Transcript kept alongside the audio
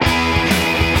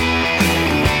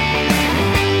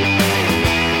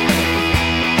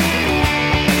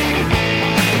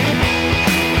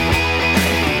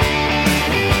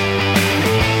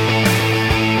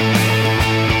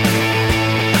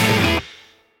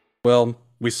Well,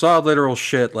 we saw literal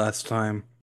shit last time,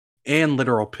 and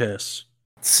literal piss.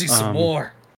 See some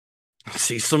more.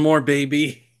 See some more,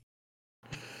 baby.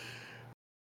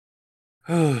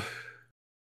 I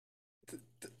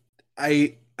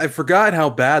forgot how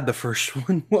bad the first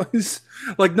one was.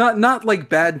 Like not like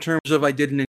bad in terms of I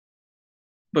didn't,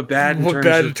 but bad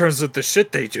in terms of the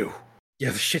shit they do. Yeah,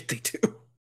 the shit they do.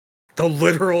 The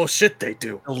literal shit they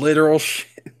do. The literal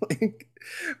shit. Like,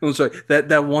 I'm sorry.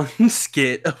 That one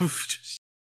skit of just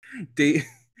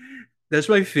that's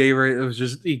my favorite. It was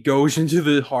just he goes into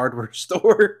the hardware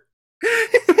store.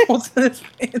 Pulls on his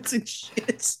pants and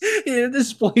shits in a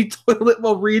display toilet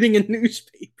while reading a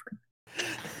newspaper.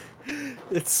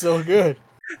 It's so good.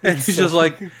 And he's just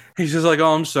like,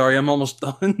 oh, I'm sorry, I'm almost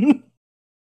done.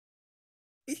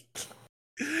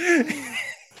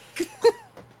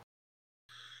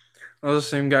 That was the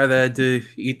same guy that had to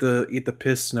eat the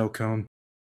piss snow cone.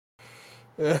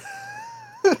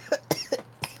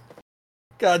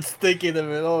 God's thinking of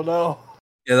it. Oh no.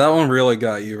 Yeah, that one really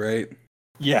got you, right?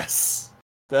 Yes.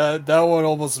 That one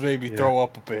almost made me throw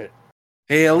up a bit.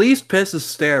 Hey, at least piss is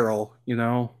sterile, you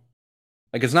know?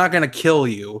 Like, it's not gonna kill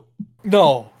you.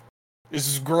 No. This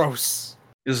is gross.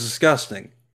 It's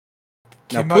disgusting.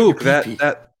 Now, poop,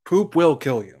 that poop will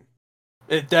kill you.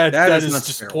 That is just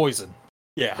sterile. Poison.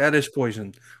 Yeah. That is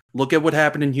poison. Look at what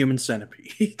happened in Human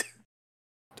Centipede.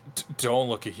 Don't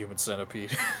look at Human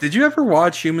Centipede. Did you ever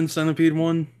watch Human Centipede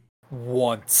 1?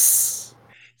 Once.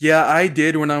 Yeah, I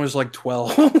did when I was like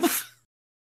 12.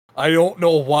 I don't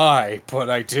know why, but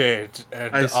I did.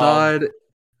 And, I saw it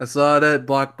at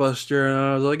Blockbuster, and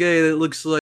I was like, "Hey, it looks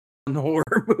like a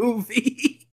horror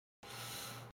movie."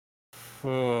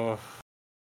 And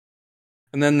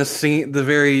then the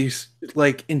very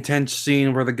like intense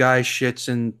scene where the guy shits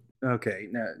and okay,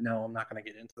 no, I'm not gonna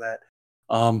get into that.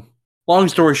 Long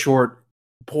story short,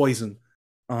 poison.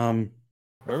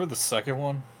 Remember the second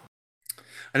one?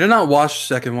 I did not watch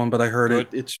the second one, but I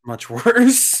heard it's much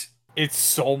worse. It's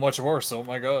so much worse. Oh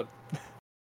my god.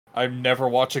 I'm never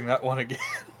watching that one again.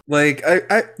 Like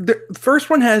the first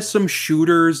one has some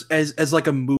shooters as like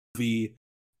a movie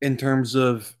in terms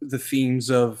of the themes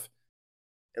of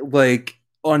like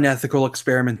unethical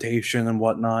experimentation and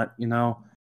whatnot, you know?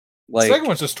 Like the second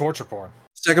one's just torture porn.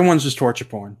 Second one's just torture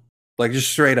porn. Like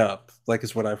just straight up, like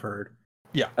is what I've heard.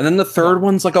 Yeah. And then the third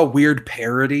one's like a weird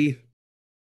parody.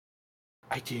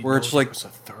 I didn't where know it's like there was a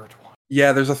third one.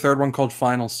 Yeah, there's a third one called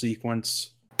Final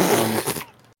Sequence.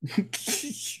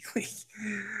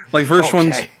 Like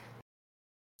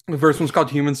the first one's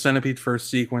called Human Centipede First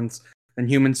Sequence, and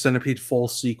Human Centipede Full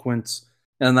Sequence,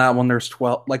 and that one there's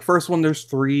 12. Like first one there's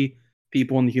 3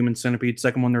 people in the Human Centipede,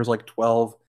 second one there's like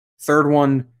 12, third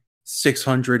one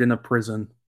 600 in a prison.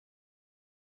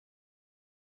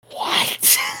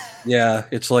 What? Yeah,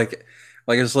 it's like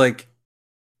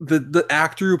the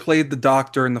actor who played the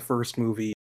doctor in the first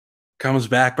movie comes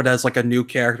back, but as like a new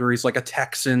character. He's like a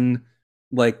Texan,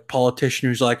 like politician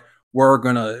who's like, we're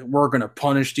gonna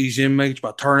punish these inmates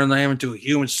by turning them into a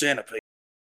human centipede.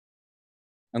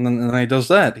 And then he does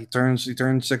that. He turns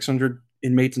 600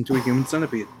 inmates into a human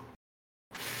centipede.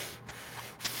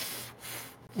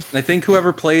 And I think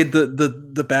whoever played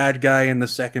the bad guy in the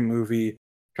second movie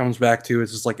comes back to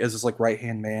as this right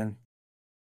hand man.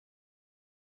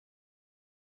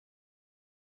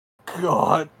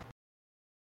 God.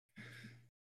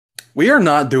 We are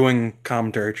not doing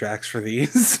commentary tracks for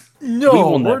these.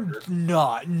 No, we're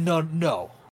not.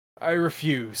 No. I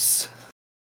refuse.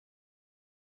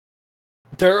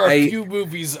 There are a few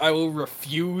movies I will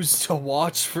refuse to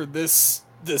watch for this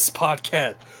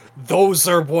podcast. Those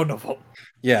are one of them.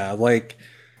 Yeah, like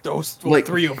those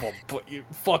 3 of them, but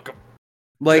fuck them.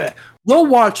 Like, we'll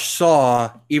watch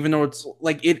Saw, even though it's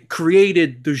like it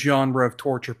created the genre of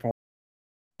torture porn.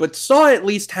 But Saw at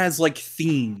least has like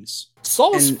themes.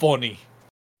 Saw is funny.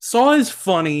 Saw is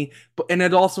funny, and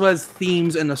it also has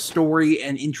themes and a story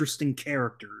and interesting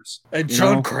characters. And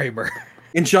John Kramer.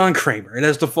 And John Kramer. It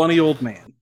has the funny old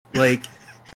man. Like,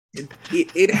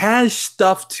 it has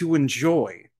stuff to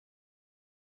enjoy.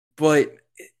 But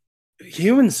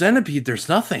Human Centipede, there's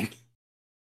nothing.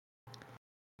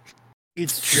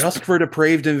 It's just for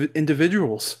depraved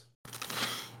individuals.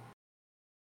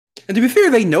 And to be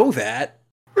fair, they know that.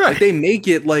 Right. Like, they make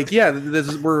it like, yeah,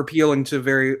 we're appealing to a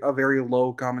very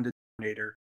low common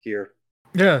denominator here.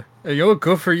 Yeah,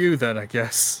 good for you then, I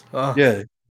guess. Yeah.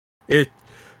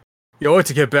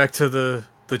 To get back to the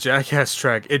Jackass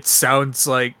track, it sounds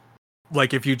like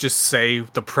if you just say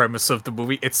the premise of the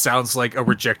movie, it sounds like a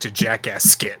rejected Jackass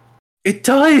skit. It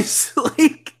does.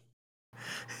 Like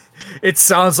It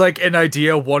sounds like an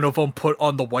idea one of them put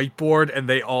on the whiteboard, and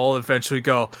they all eventually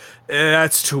go,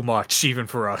 "That's too much, even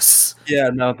for us." Yeah,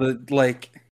 no,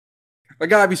 like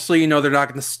obviously, they're not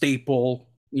going to staple,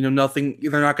 nothing.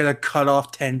 They're not going to cut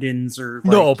off tendons or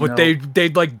No, but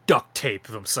they'd like duct tape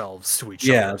themselves to each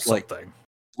other or something.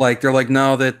 Like they're like,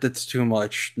 no, that's too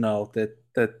much. No,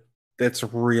 that's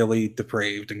really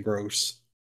depraved and gross.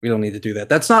 We don't need to do that.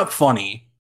 That's not funny.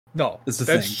 No, that's the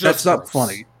thing. That's not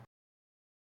funny.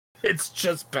 It's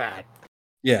just bad.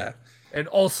 Yeah. And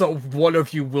also, one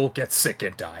of you will get sick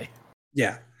and die.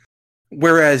 Yeah.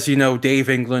 Whereas, Dave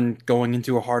England going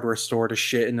into a hardware store to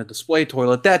shit in a display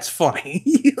toilet, that's funny.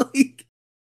 Like,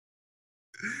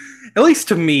 at least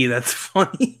to me, that's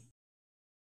funny.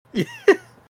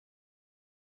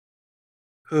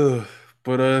 But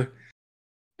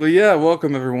yeah,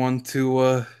 welcome everyone to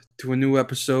a new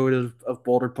episode of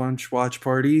Boulder Punch Watch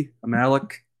Party. I'm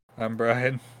Alec. I'm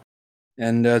Brian.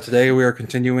 And today we are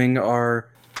continuing our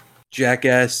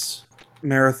Jackass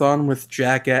marathon with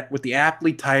the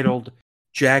aptly titled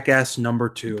Jackass Number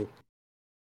Two.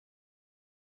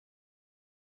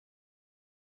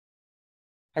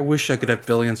 I wish I could have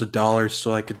billions of dollars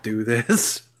so I could do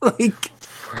this. Like,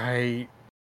 right.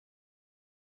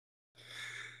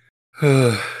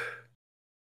 You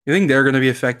think they're going to be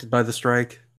affected by the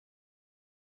strike?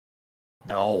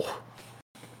 No.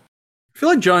 I feel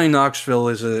like Johnny Knoxville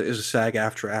is a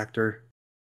SAG-AFTRA actor.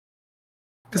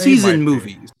 Because he's in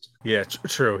movies. Yeah,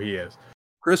 true, he is.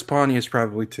 Chris Pontius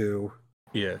probably too.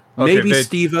 Yeah. Okay, maybe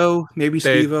Steve-O.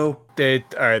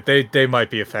 They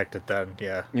might be affected then,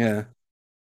 yeah. Yeah.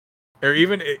 Or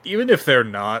even if they're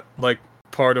not, like,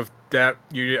 part of that,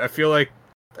 I feel like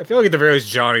at the very least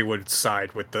Johnny would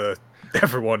side with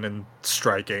everyone in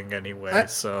striking anyway,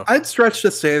 so. I'd stretch to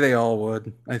say they all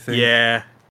would, I think. Yeah.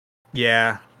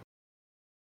 Yeah.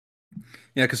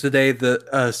 Yeah, because today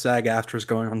the SAG-AFTRA is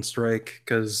going on strike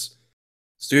because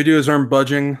studios aren't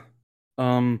budging.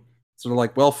 So they're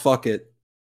like, well, fuck it.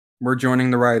 We're joining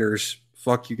the writers.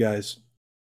 Fuck you guys.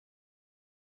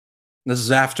 This is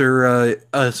after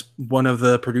one of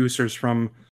the producers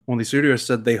from one of the studios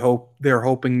said they're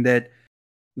hoping that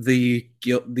the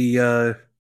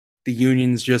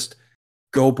unions just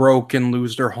go broke and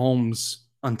lose their homes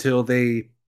until they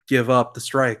give up the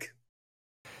strike.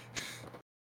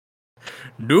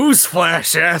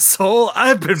 Newsflash, asshole!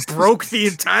 I've been broke the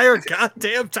entire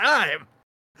goddamn time!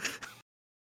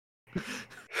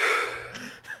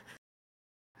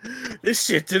 This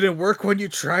shit didn't work when you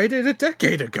tried it a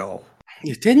decade ago.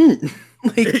 You didn't.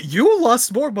 Like, you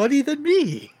lost more money than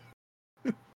me.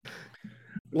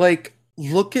 Like,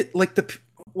 look at the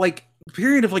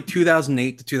period of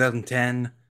 2008 to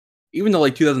 2010. Even though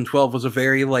 2012 was a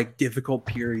very difficult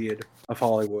period of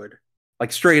Hollywood.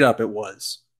 Like, straight up, it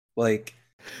was. Like,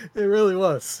 it really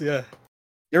was, yeah.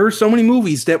 There were so many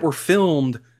movies that were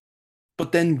filmed,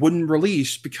 but then wouldn't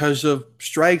release because of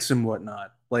strikes and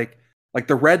whatnot. Like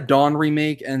the Red Dawn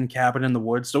remake and Cabin in the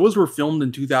Woods. Those were filmed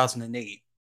in 2008.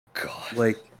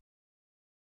 God.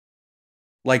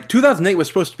 Like 2008 was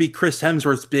supposed to be Chris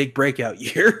Hemsworth's big breakout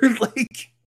year.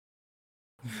 like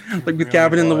with really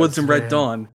Cabin in the Woods and Red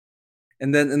Dawn.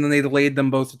 And then they delayed them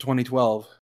both to 2012.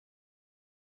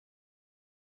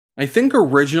 I think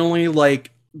originally,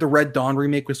 the Red Dawn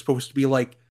remake was supposed to be,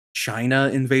 China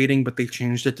invading, but they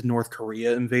changed it to North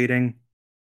Korea invading.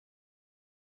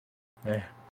 Yeah.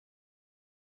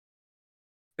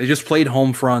 They just played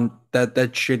Homefront, that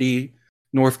shitty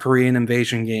North Korean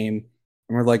invasion game.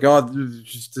 And we're like, oh,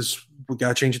 we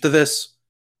gotta change it to this.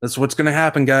 That's what's gonna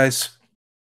happen, guys.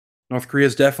 North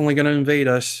Korea's definitely gonna invade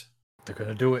us. They're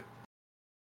gonna do it.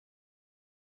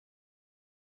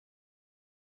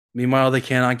 Meanwhile, they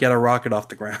cannot get a rocket off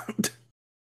the ground.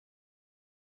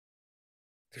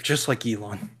 They're just like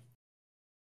Elon.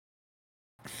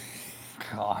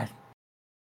 God.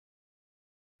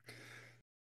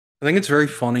 I think it's very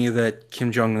funny that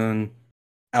Kim Jong-un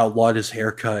outlawed his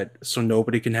haircut so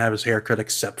nobody can have his haircut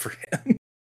except for him.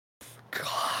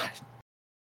 God.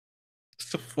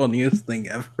 It's the funniest thing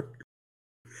ever.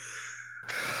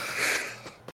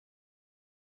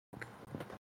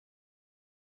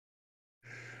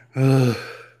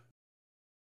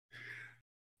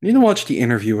 Need to watch The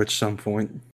Interview at some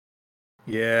point.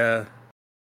 Yeah.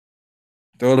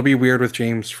 Though it'll be weird with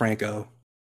James Franco.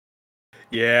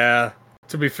 Yeah.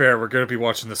 To be fair, we're going to be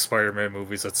watching the Spider-Man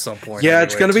movies at some point. Yeah,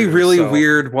 it's going to be really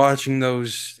weird watching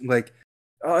those.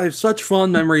 I have such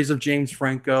fond memories of James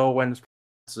Franco when his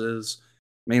performances,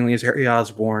 mainly as Harry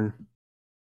Osborn.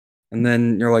 And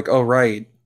then you're like, oh, right.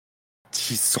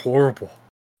 He's horrible.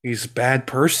 He's a bad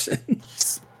person.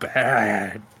 He's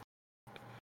bad.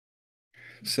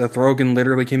 Seth Rogen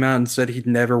literally came out and said he'd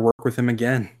never work with him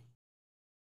again.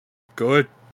 Good.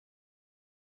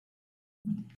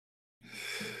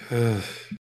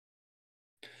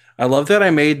 I love that I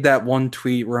made that one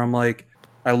tweet where I'm like,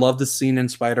 I love the scene in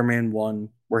Spider-Man 1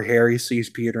 where Harry sees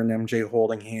Peter and MJ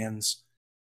holding hands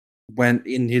when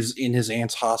in his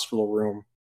aunt's hospital room,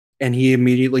 and he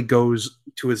immediately goes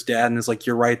to his dad and is like,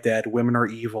 "You're right, Dad. Women are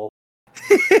evil."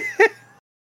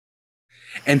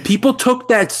 And people took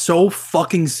that so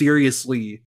fucking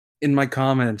seriously in my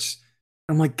comments.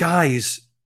 I'm like, guys,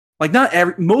 like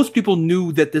most people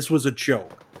knew that this was a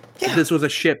joke. Yeah. That this was a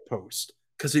shit post.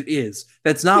 Because it is.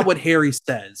 That's not what Harry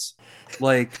says.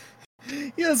 Like,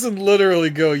 he doesn't literally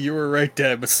go, "You were right,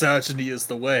 Dad. Misogyny is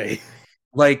the way."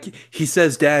 Like, he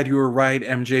says, "Dad, you were right.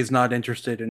 MJ's not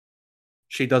interested in.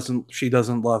 She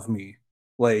doesn't love me."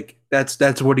 Like, that's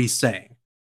what he's saying.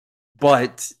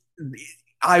 But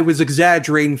I was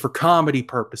exaggerating for comedy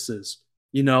purposes,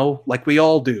 like we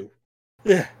all do.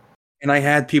 Yeah. And I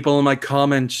had people in my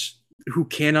comments who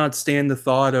cannot stand the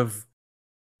thought of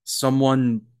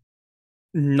someone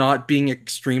not being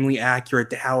extremely accurate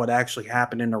to how it actually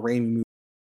happened in a Raimi movie.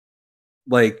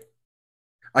 Like,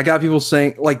 I got people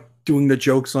saying, like, doing the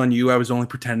jokes on you, I was only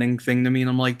pretending thing to me, and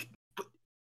I'm like,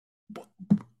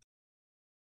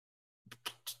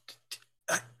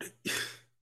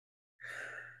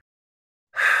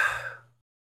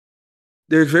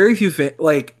 there's very few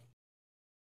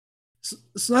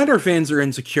Snyder fans are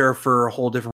insecure for a whole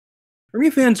different.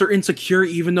 Raimi fans are insecure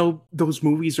even though those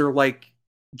movies are like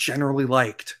generally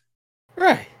liked.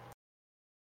 Right.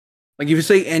 Like, if you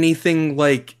say anything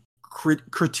like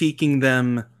critiquing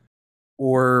them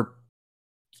or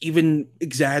even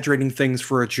exaggerating things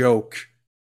for a joke,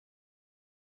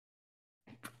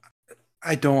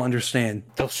 I don't understand.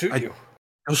 They'll shoot you.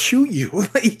 They'll shoot you.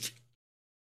 Like,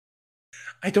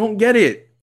 I don't get it.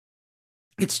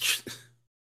 It's just,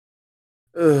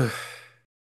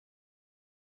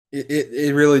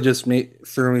 it really just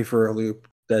threw me for a loop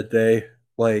that day.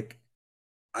 Like,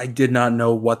 I did not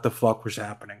know what the fuck was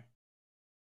happening.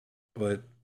 But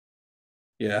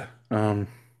yeah.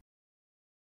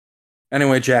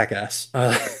 Anyway, Jackass.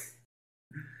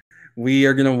 We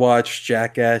are gonna watch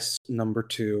Jackass number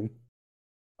 2.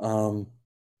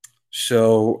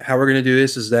 So how we're gonna do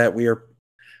this is that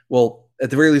at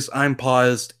the very least, I'm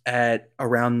paused at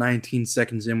around 19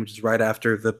 seconds in, which is right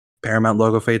after the Paramount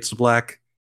logo fades to black.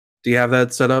 Do you have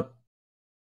that set up?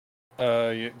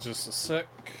 Yeah, just a sec.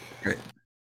 Great.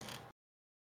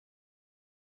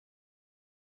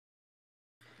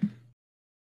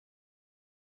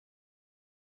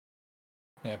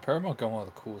 Yeah, Paramount got one of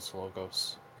the coolest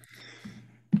logos.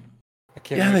 I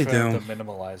can't wait for them to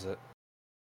minimalize it.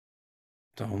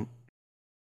 Don't.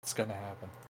 It's gonna happen.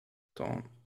 Don't.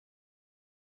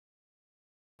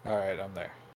 Alright, I'm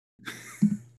there.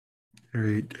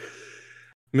 Alright.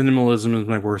 Minimalism is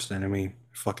my worst enemy. I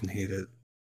fucking hate it.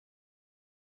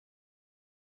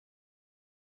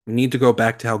 We need to go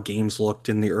back to how games looked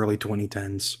in the early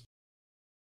 2010s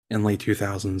and late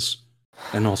 2000s.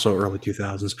 And also early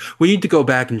 2000s. We need to go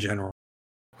back in general.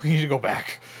 We need to go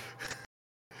back.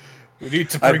 We need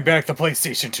to bring back the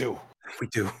PlayStation 2. We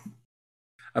do.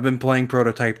 I've been playing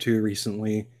Prototype 2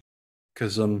 recently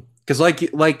because like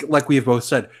we have both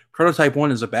said, Prototype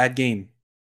 1 is a bad game.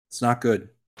 It's not good.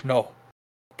 No.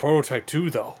 Prototype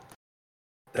 2 though.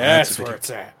 That's where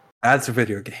it's at. That's a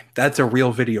video game. That's a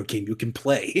real video game you can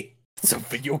play. It's a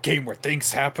video game where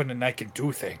things happen and I can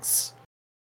do things.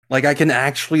 Like, I can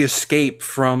actually escape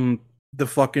from the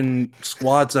fucking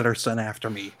squads that are sent after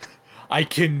me. I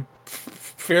can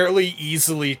fairly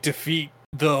easily defeat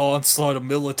the onslaught of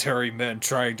military men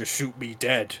trying to shoot me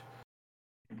dead.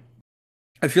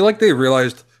 I feel like they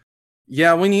realized,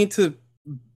 yeah, we need to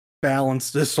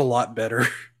balance this a lot better.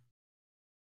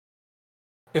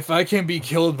 If I can be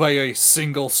killed by a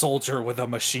single soldier with a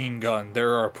machine gun,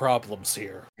 there are problems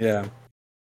here. Yeah.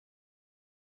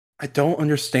 I don't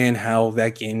understand how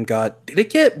that game got... Did it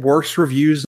get worse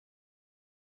reviews?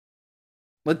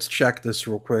 Let's check this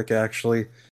real quick, actually.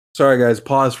 Sorry, guys.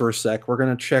 Pause for a sec. We're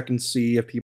going to check and see if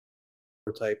people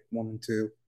type 1 and 2.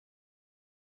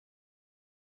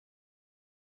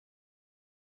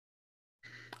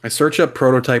 I search up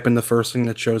Prototype and the first thing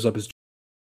that shows up is...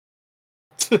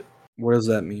 What does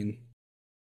that mean?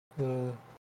 Oh,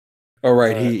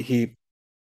 right.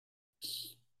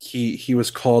 He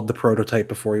was called the Prototype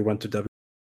before he went to W.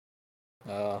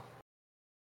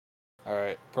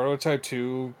 Alright. Prototype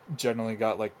 2 generally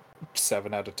got like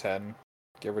 7 out of 10,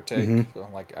 give or take,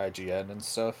 on like IGN and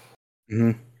stuff.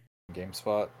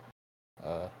 GameSpot.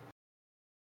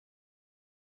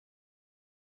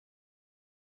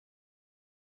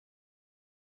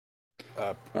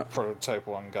 Prototype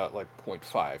 1 got like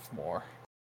 0.5 more.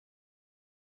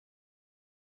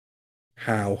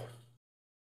 How?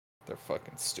 They're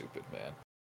fucking stupid, man.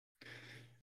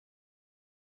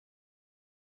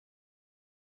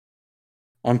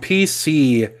 On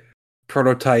PC,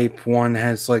 Prototype 1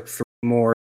 has like 3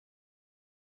 more.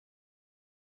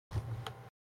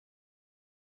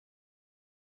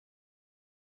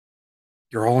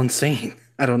 You're all insane.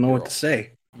 I don't know what to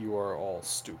say. You are all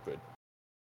stupid.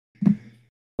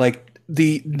 Like,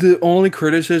 the only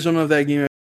criticism of that game I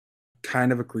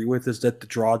kind of agree with is that the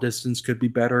draw distance could be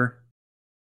better.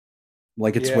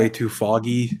 Like, it's way too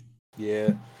foggy.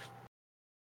 Yeah.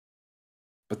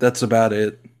 But that's about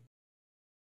it.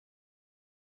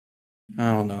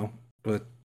 I don't know. But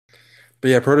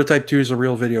yeah, Prototype 2 is a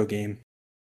real video game.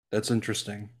 That's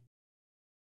interesting.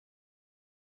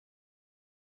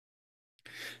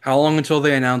 How long until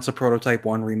they announce a Prototype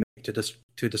 1 remake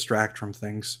to distract from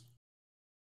things?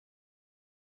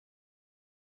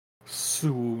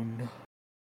 Soon.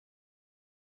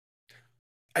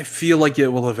 I feel like it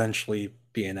will eventually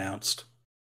be announced.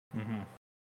 Mm-hmm.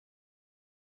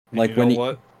 Like, you know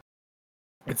what?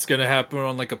 It's gonna happen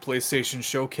on like a PlayStation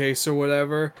showcase or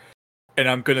whatever, and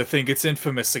I'm gonna think it's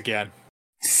Infamous again.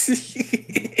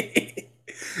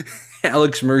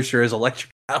 Alex Mercer has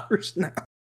electric powers now.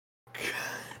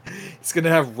 He's gonna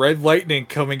have red lightning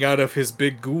coming out of his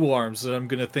big goo arms, and I'm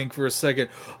gonna think for a second,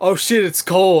 oh shit, it's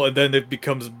Cole, and then they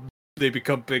become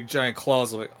big giant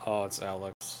claws. Like, oh, it's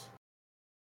Alex.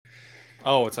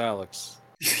 Oh, it's Alex.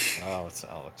 Oh, it's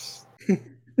Alex.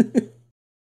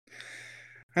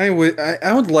 I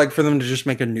would like for them to just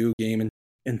make a new game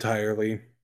entirely.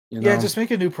 You know? Yeah, just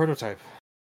make a new prototype.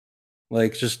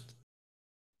 Like, just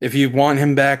if you want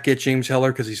him back, get James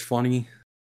Heller because he's funny.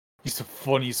 He's the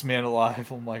funniest man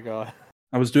alive. Oh my god.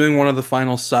 I was doing one of the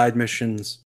final side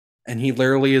missions, and he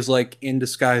literally is like in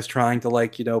disguise trying to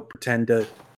pretend to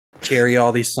carry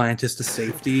all these scientists to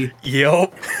safety.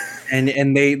 Yep.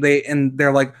 And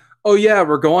they're like, oh yeah,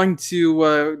 we're going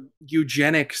to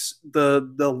eugenics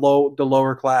the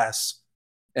lower class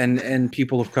and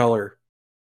people of color.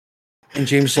 And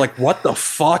James is like, what the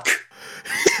fuck?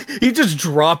 He just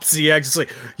drops the eggs. It's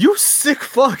like, you sick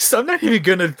fucks. I'm not even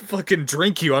gonna fucking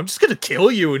drink you. I'm just gonna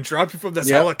kill you and drop you from this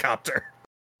helicopter.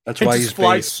 That's why he's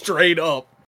flies straight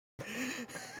up.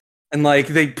 And like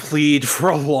they plead for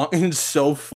a long. It's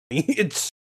so funny. It's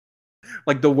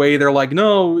like the way they're like,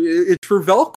 no, it's for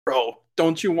Velcro.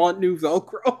 Don't you want new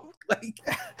Velcro? Like,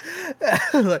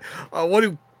 like what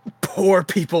do poor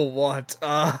people want?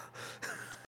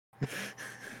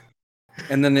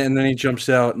 And then he jumps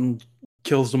out and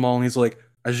kills them all, and he's like,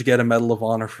 I should get a Medal of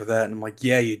Honor for that. And I'm like,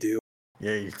 yeah, you do.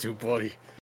 Yeah, you do, buddy.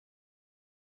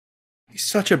 He's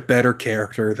such a better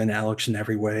character than Alex in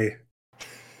every way.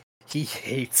 He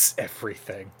hates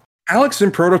everything. Alex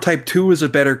in Prototype 2 is a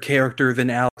better character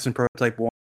than Alex in Prototype 1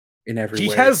 in every way.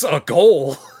 He has a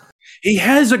goal. He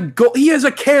has a goal. He has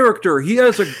a character. He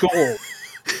has a goal.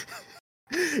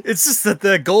 It's just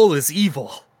that goal is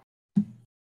evil.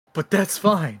 But that's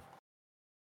fine.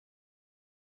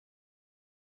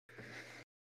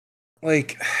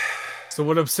 Like, so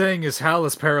what I'm saying is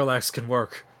Hal's parallax can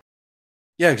work.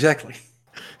 Yeah, exactly.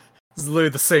 It's literally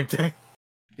the same thing.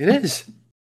 It is.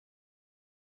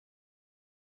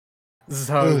 This is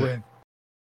how I win.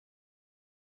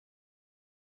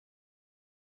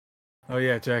 Oh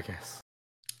yeah, Jackass.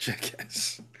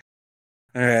 Jackass.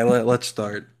 Alright, let's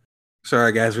start.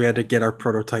 Sorry guys, we had to get our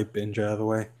prototype binge out of the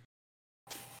way.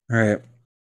 Alright.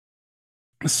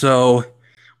 So,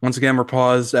 once again, we're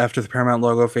paused after the Paramount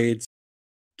logo fades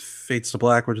to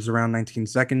black, which is around 19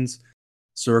 seconds.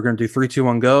 So we're going to do 3, 2,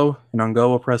 1, go. And on go,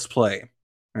 we'll press play.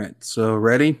 Alright, so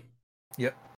ready?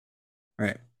 Yep.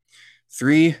 Alright.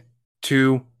 3,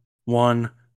 2, 1,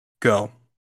 go.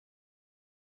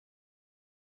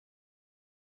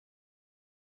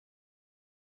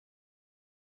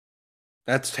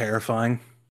 That's terrifying.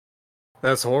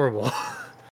 That's horrible.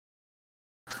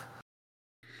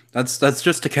 That's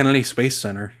just the Kennedy Space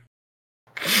Center.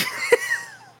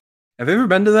 Have you ever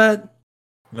been to that?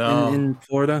 No. In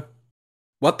Florida?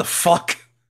 What the fuck?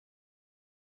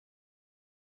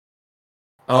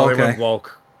 Oh, okay. They went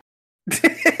woke.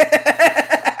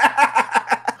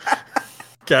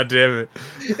 God damn it.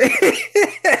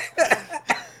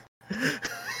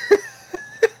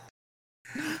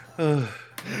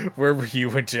 Where were you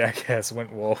when Jackass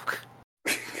went woke?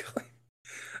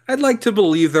 I'd like to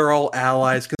believe they're all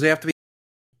allies because they have to be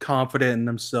confident in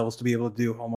themselves to be able to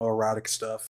do homoerotic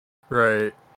stuff.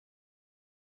 Right.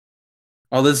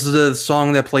 Oh, this is a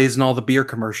song that plays in all the beer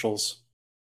commercials.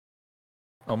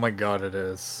 Oh my god, it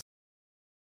is.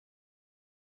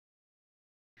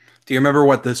 Do you remember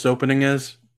what this opening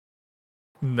is?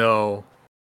 No.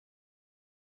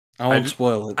 I won't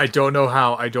spoil it. I don't know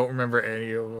how. I don't remember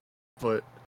any of them, but...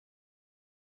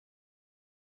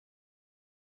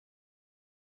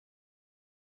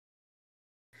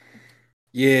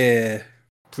 Yeah.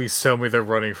 Please tell me they're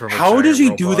running from a How does he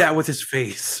giant do robot. that with his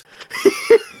face?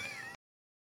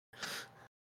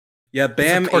 Yeah,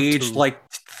 Bam aged like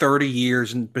 30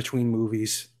 years in between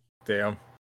movies. Damn.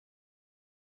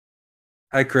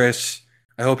 Hi, Chris.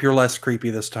 I hope you're less creepy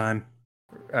this time.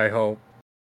 I hope.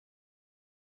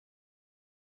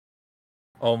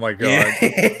 Oh my god.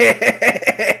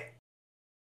 Yeah.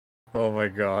 Oh my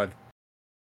god.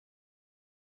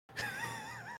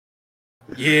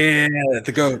 Yeah,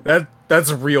 the goat.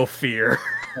 That's real fear.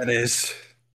 That is.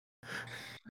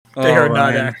 They are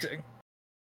not acting.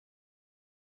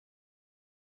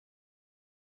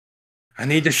 I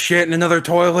need to shit in another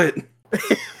toilet.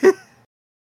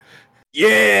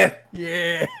 Yeah.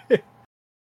 Yeah.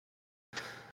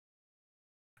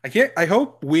 I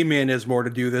hope Wee Man has more to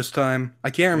do this time.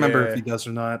 I can't remember if he does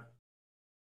or not.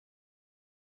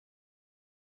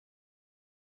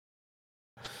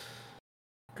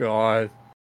 God.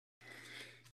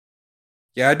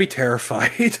 Yeah, I'd be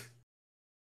terrified.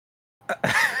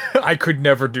 I could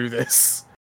never do this.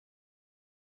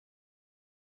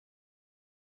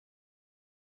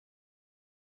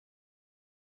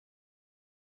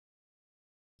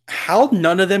 How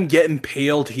none of them get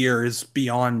impaled here is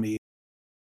beyond me.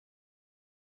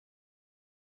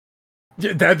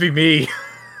 Yeah, that'd be me.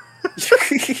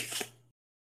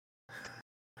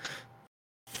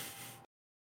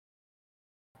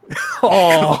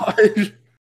 Oh.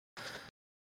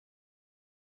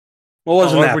 Well,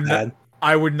 wasn't that bad?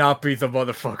 I would not be the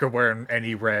motherfucker wearing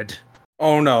any red.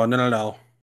 Oh no, no.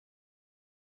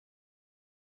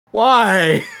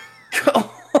 Why?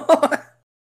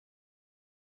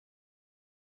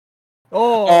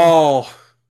 Oh.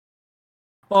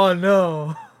 Oh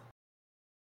no.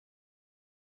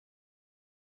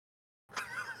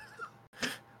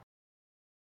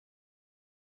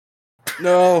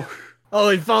 No. Oh,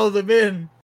 he followed him in.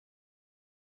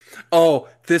 Oh,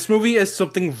 this movie is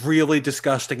something really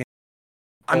disgusting.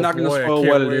 I'm not going to spoil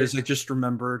what it is. I just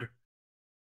remembered.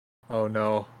 Oh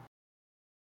no.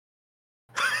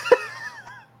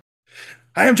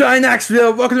 I am Johnny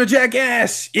Knoxville. Welcome to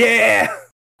Jackass. Yeah.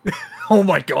 Oh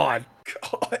my god.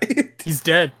 He's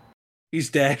dead. He's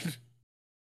dead.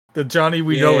 The Johnny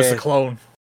we know is a clone.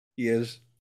 He is.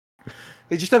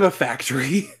 They just have a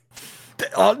factory.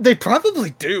 They probably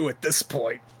do at this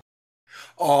point.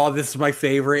 Oh, this is my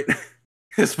favorite.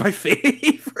 This is my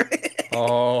favorite.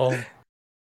 Oh.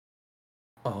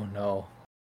 Oh no.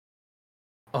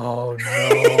 Oh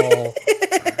no.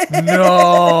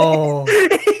 No.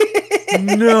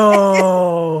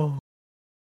 No.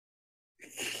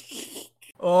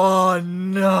 Oh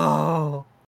no.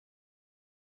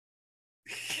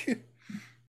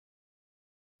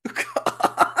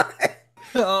 God.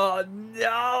 Oh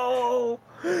no.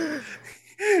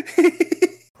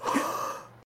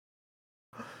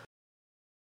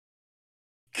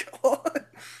 God.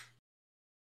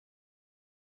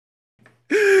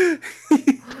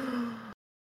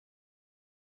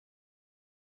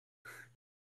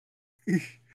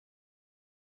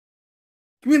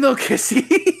 Give me a little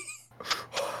kissy.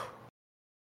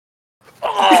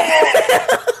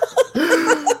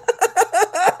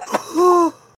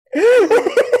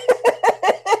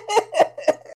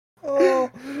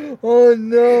 Oh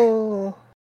no.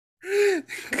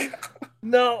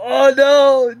 No, oh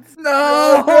no.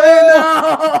 No,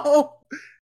 no.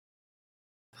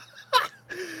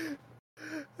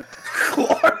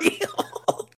 Glory.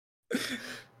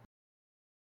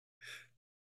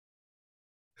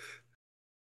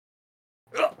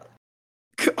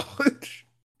 God.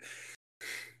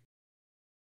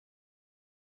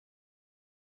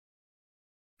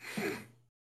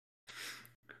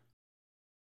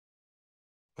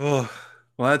 Oh,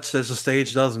 well, that says the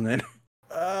stage, doesn't it?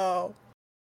 Oh.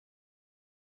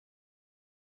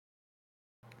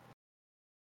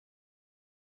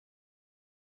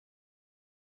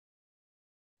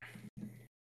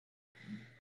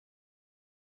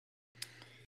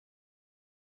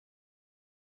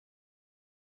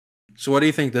 So, what do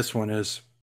you think this one is?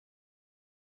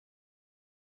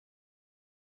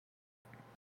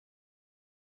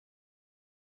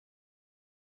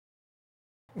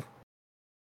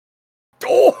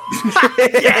 Oh!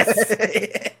 Yes!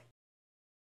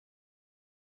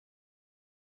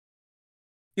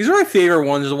 These are my favorite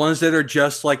ones, the ones that are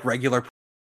just like regular.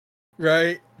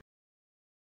 Right?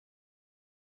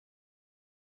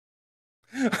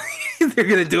 They're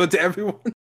gonna do it to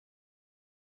everyone.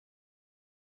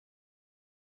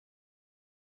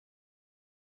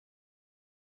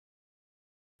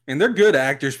 And they're good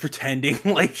actors pretending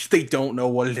like they don't know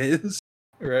what it is.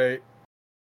 Right.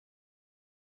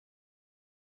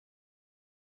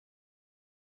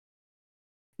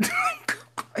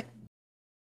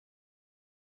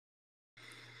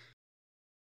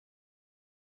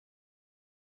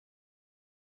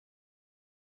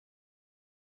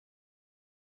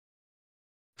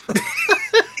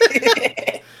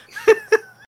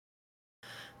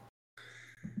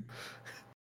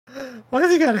 Why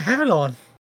has he got a hat on?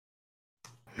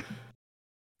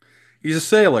 He's a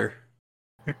sailor.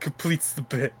 It completes the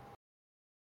bit.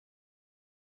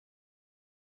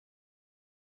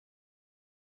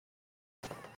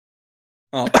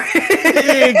 Oh. He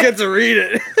didn't get to read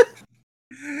it.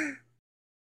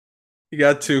 You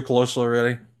got too close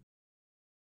already.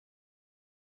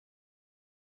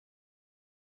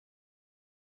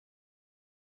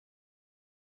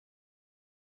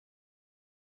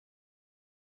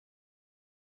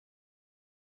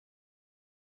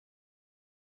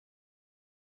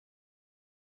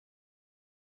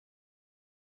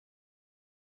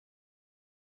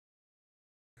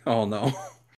 Oh no.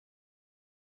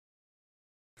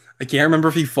 I can't remember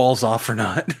if he falls off or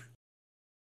not.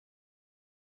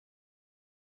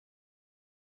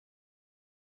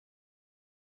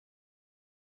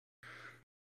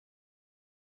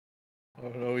 Oh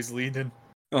no, he's leaning.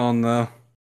 Oh no.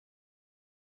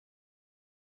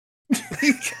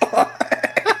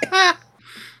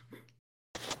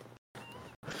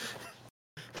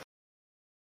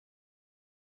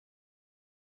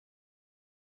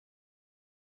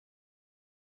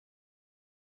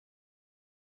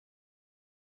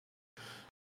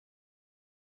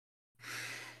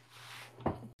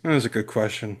 That was a good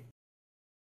question.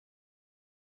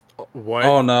 What?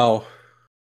 Oh no.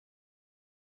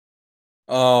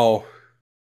 Oh.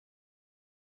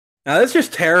 Now this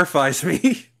just terrifies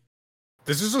me.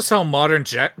 This is just how modern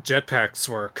jetpacks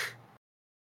work.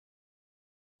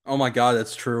 Oh my god,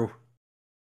 that's true.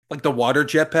 Like the water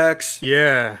jetpacks.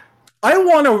 Yeah. I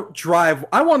want to drive.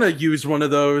 I want to use one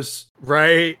of those.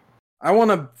 Right? I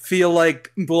want to feel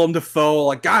like Willem Dafoe,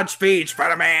 like Godspeed,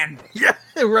 Spider-Man. Yeah,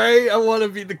 right? I want to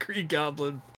be the Green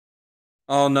Goblin.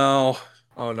 Oh no.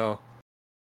 Oh no.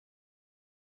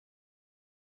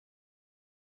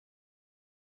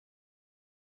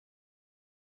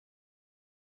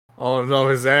 Oh no,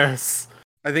 his ass.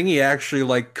 I think he actually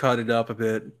like cut it up a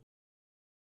bit.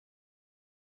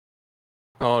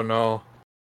 Oh no.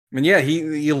 I mean, yeah,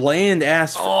 he land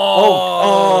ass. Oh.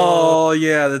 Oh,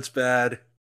 yeah, that's bad.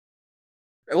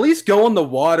 At least go in the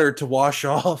water to wash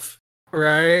off.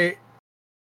 Right?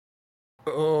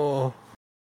 Oh.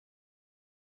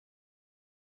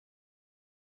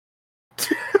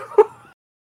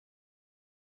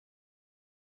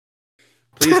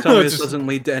 Please tell me this doesn't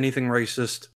lead to anything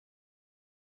racist.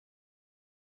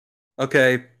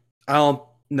 Okay, I don't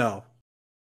know.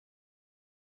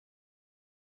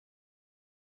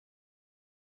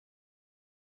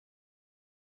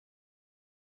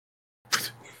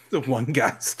 The one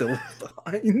guy still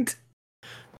behind.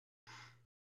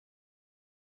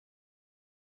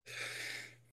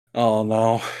 Oh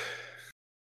no.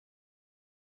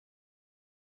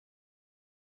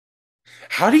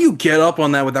 How do you get up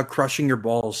on that without crushing your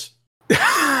balls?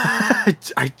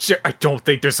 I don't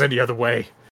think there's any other way.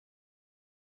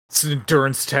 It's an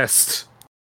endurance test.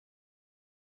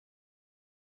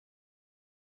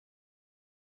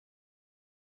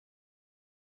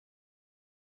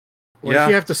 What if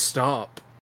you have to stop?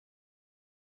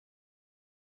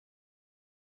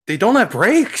 They don't have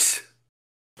brakes.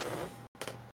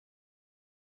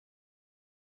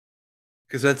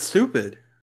 Because that's stupid.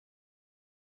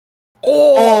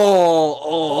 Oh.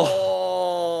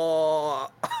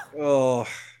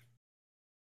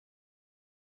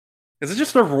 Is it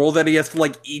just a rule that he has to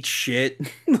like eat shit?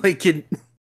 Like it.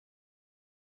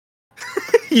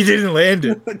 He didn't land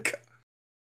it.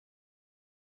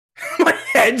 My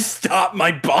head stopped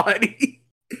my body.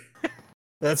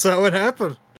 That's how it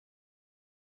happened.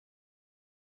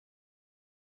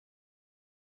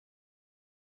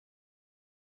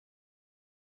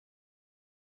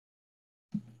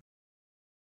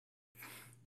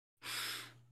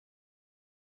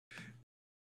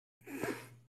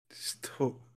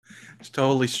 It's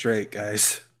totally straight,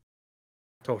 guys.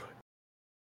 Totally.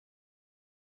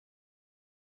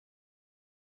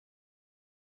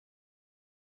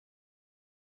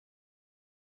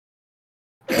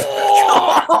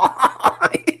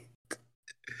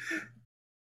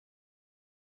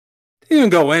 He didn't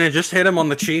go in and just hit him on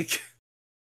the cheek.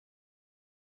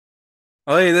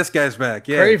 Oh, hey, this guy's back.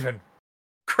 Yeah, Craven.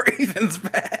 Craven's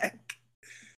back.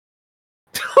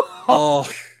 Oh.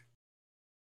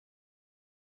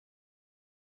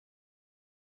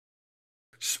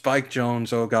 Spike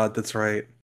Jones. Oh god, that's right.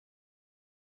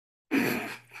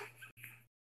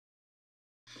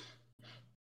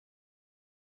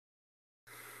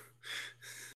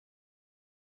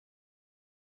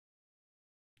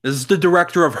 This is the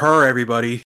director of Her,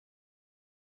 everybody.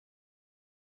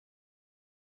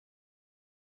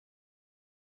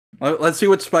 Let's see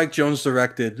what Spike Jones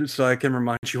directed, so I can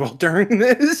remind you all during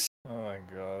this. Oh my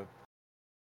god.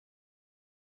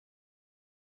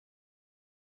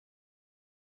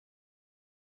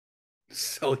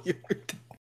 Cellular.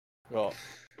 Well,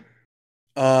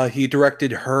 He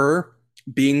directed Her,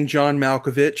 Being John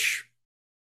Malkovich.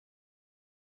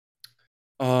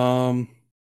 Um,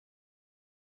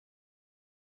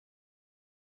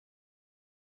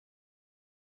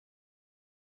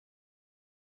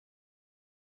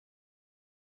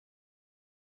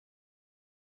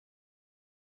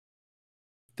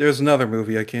 there's another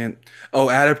movie I can't. Oh,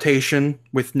 Adaptation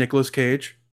with Nicolas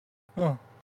Cage. huh.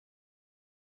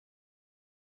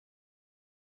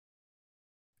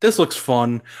 This looks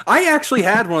fun. I actually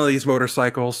had one of these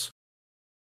motorcycles.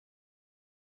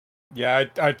 Yeah,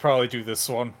 I'd probably do this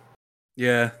one.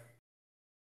 Yeah.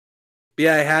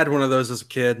 Yeah, I had one of those as a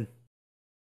kid.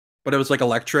 But it was like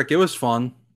electric. It was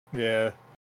fun. Yeah.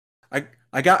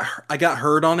 I got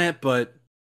hurt on it, but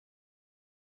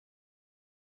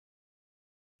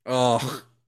oh.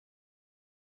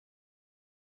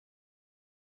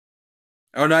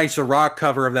 Oh nice, a rock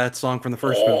cover of that song from the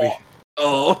first movie.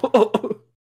 Oh.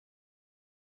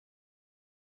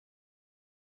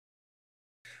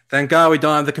 Thank God we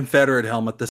don't have the Confederate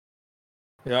helmet this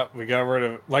Yeah, we got rid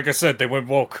of it. Like I said, they went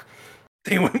woke.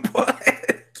 they went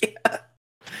yeah.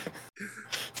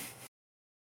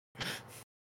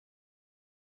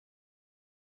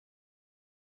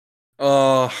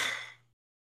 Oh.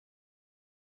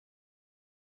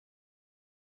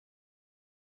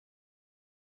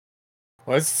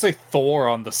 Why does it say Thor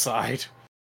on the side?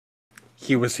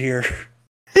 He was here.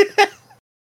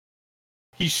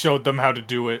 He showed them how to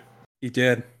do it. He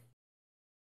did.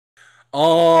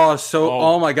 Oh, so Oh.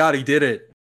 oh my god, he did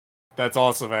it. That's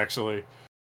awesome, actually.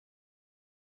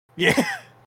 Yeah.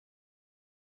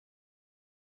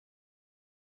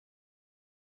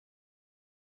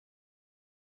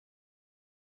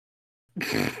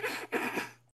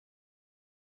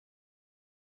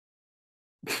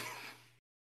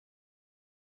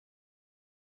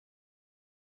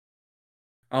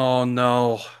 Oh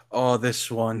no. Oh, this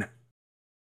one.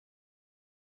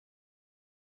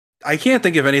 I can't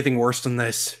think of anything worse than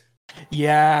this.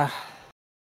 Yeah.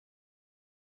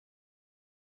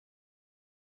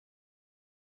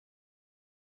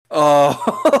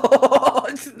 Oh,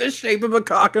 it's in the shape of a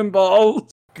cock and ball.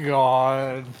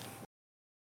 God.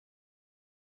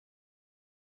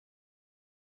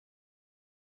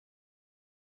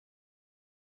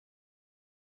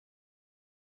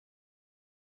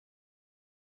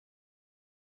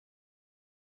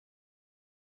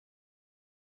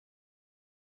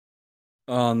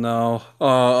 Oh no. Uh,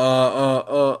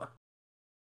 uh.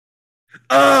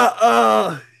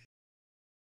 Uh,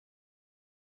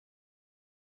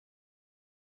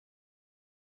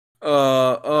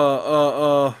 uh,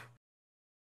 uh, uh.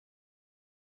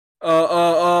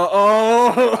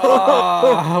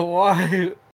 Oh.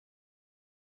 Why?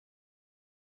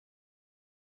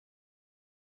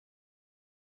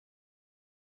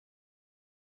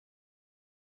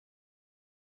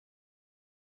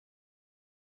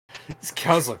 This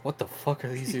cow's like, what the fuck are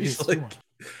these idiots He's doing like,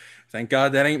 thank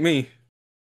God that ain't me.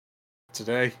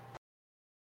 today?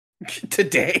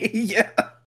 Today, yeah.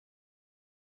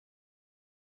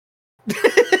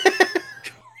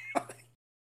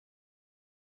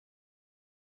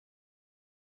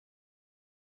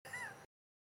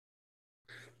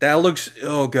 That looks.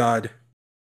 Oh God.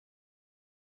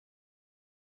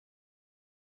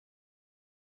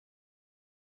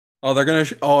 Oh, they're gonna.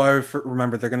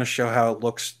 Remember, they're gonna show how it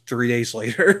looks 3 days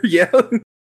later. Yeah.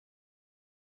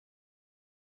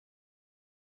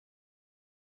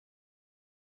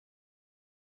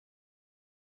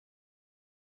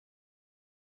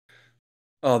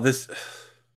 Oh, this.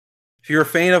 If you're a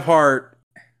faint of heart.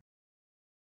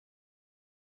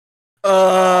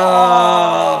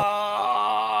 Uh.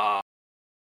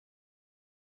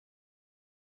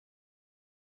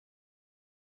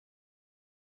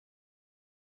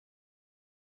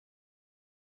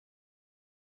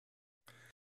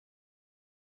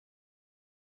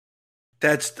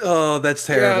 That's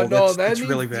terrible. Yeah, no, That's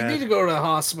really bad. You need to go to the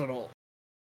hospital.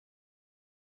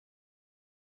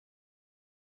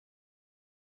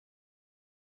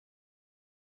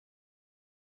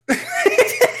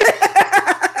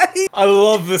 I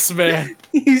love this man.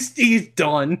 He's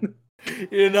done. You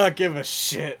did not give a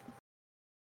shit.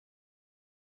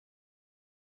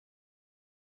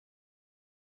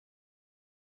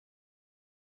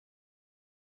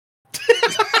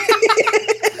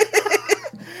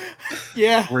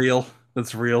 Yeah. Real.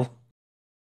 That's real.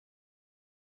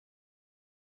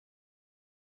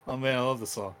 Oh man, I love the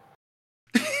song.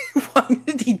 Why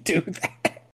did he do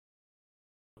that?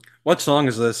 What song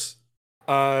is this?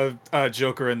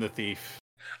 Joker and the Thief.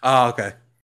 Oh, okay.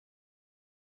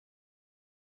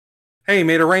 Hey, he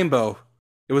made a rainbow.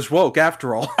 It was woke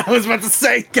after all. I was about to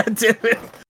say, god damn it.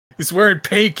 He's wearing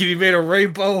pink and he made a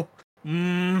rainbow.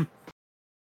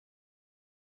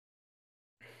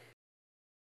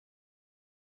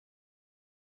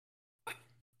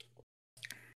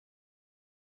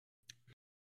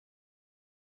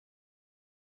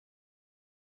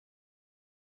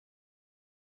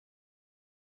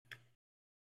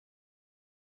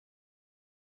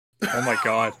 Oh my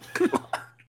god.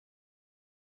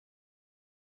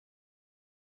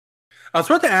 I was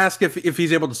about to ask if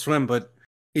he's able to swim, but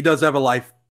he does have a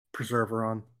life preserver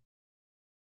on.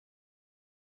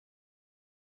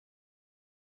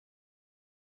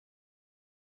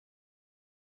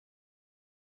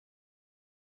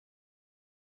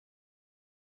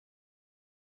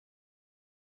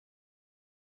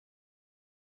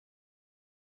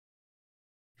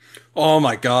 Oh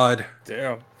my god.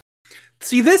 Damn.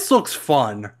 See, this looks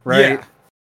fun, right?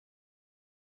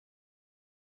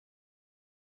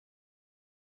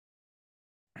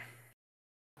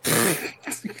 Yeah.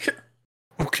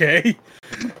 Okay.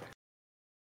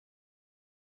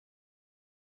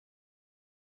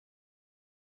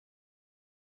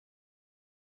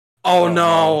 Oh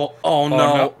no. Oh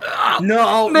no.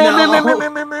 No.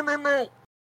 No.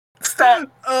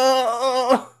 Stop.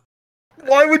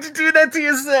 Why would you do that to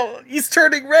yourself? He's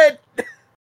turning red.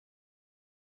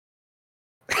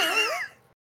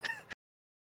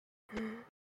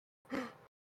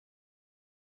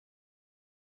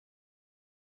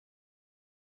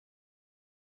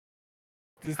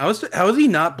 How is he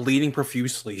not bleeding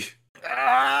profusely?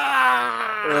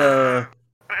 I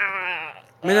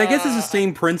mean, I guess it's the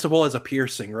same principle as a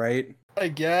piercing, right? I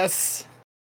guess.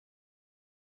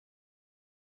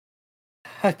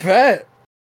 I bet.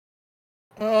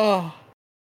 Oh.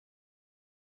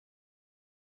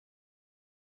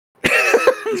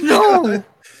 No.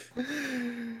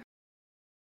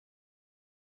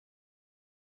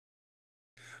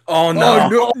 Oh no.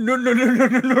 Oh, no.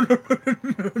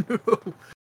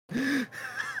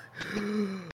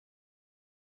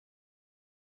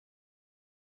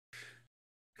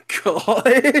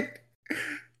 God.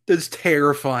 That's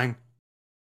terrifying.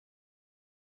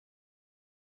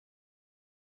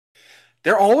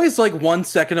 They're always like 1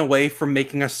 second away from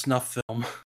making a snuff film.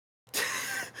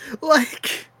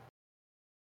 Like,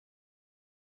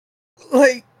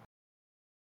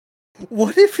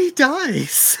 what if he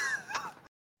dies?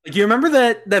 Like, you remember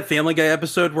that Family Guy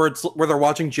episode where they're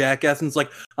watching Jackass and it's like,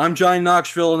 I'm Johnny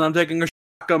Knoxville and I'm taking a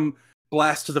shotgun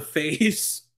blast to the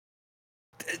face.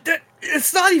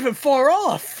 It's not even far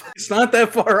off. It's not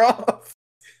that far off.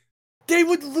 They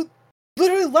would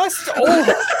literally last all.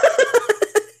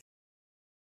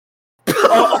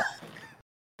 Oh.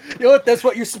 You know what? That's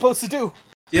what you're supposed to do.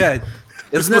 Yeah,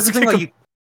 isn't that the thing? Like,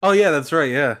 oh yeah, that's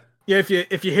right. Yeah. Yeah,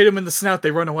 if you hit them in the snout,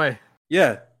 they run away.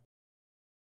 Yeah.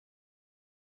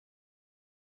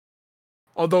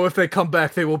 Although if they come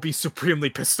back, they will be supremely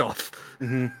pissed off.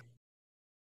 Mm-hmm.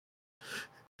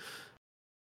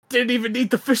 Didn't even need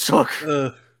the fish hook.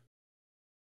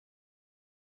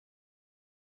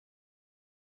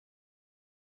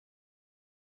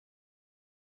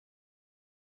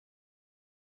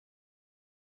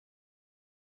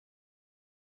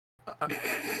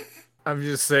 I'm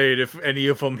just saying, if any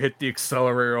of them hit the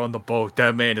accelerator on the boat,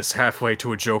 that man is halfway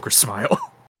to a Joker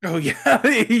smile. Oh yeah,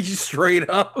 he's straight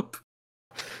up.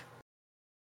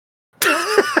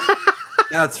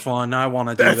 That's fun. I want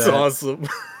to do that. That's awesome.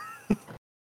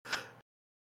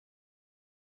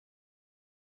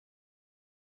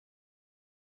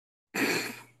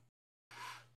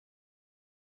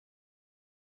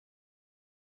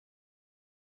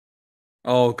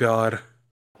 Oh god.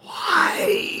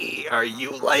 Why are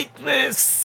you like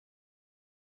this?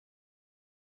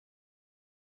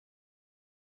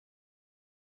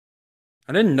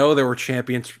 I didn't know there were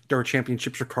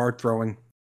championships for card throwing.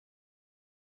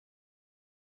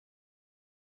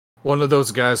 One of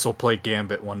those guys will play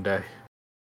Gambit one day.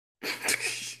 I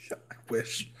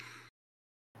wish.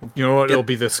 You know what? It'll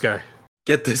be this guy.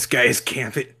 Get this guy's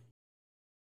Gambit.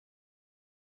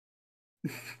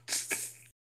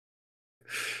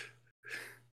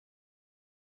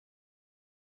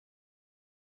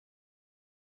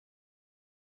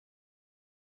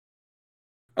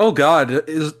 Oh God,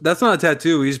 that's not a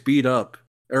tattoo. He's beat up.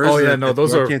 Or is Oh it yeah, a no,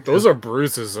 tattoo? I can't tell. those are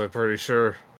bruises. I'm pretty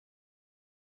sure.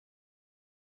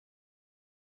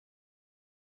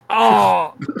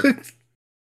 Oh,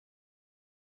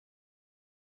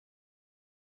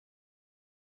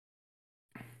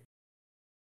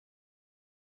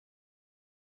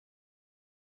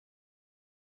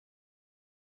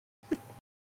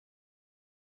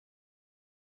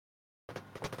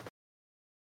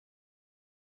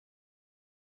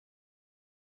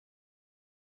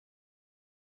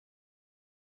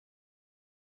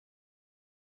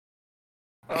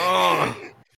 oh,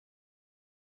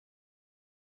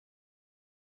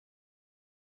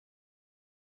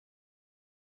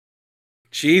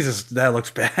 Jesus, that looks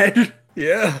bad.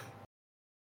 yeah.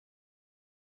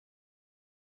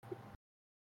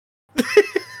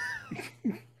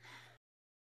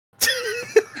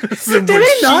 There's a Did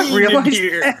he not machine in realize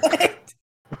here. that?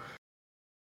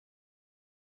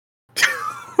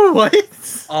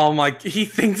 What? Oh my! He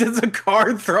thinks it's a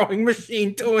card throwing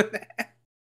machine doing that.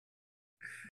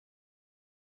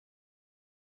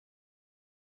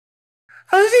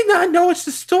 How does he not know it's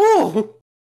the stool?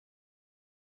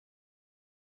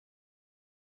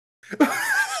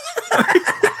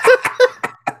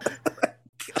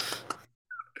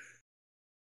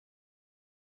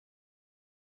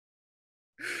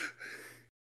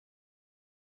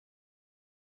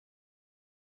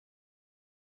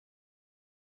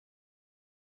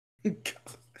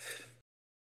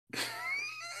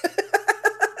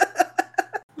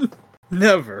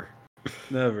 Never.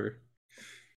 Never.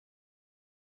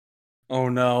 Oh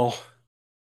no.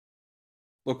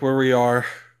 Look where we are.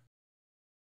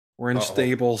 We're in Uh-oh.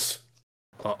 stables.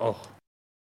 Uh-oh.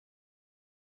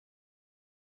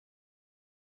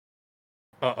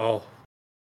 Uh-oh.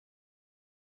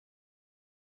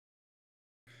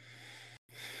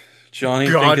 Johnny,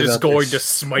 God think is about going this. to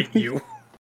smite you.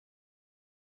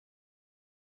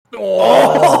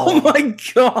 Oh Oh, my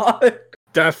God.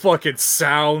 that fucking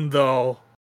sound, though.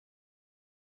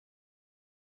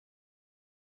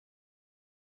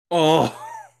 Oh.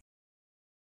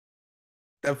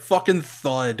 That fucking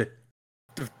thud.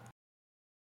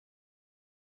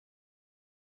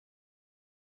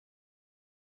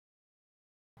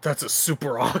 That's a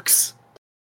super ox.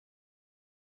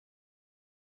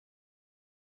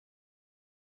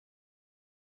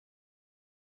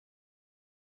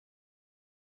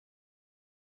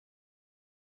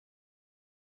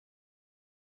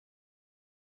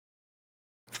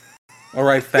 All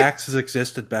right, faxes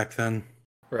existed back then.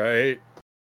 Right?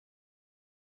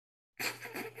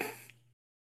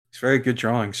 It's very good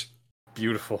drawings.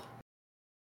 Beautiful.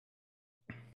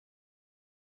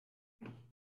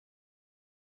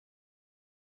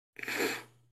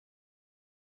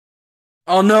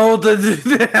 Oh no,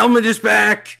 the helmet is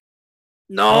back.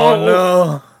 No. Oh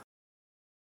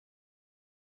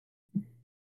no.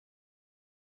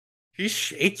 He's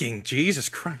shaking. Jesus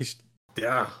Christ.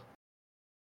 Yeah.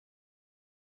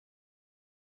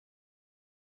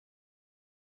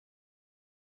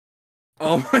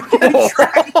 Oh my God.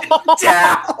 Track it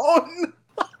down.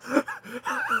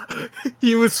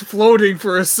 He was floating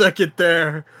for a second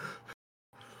there.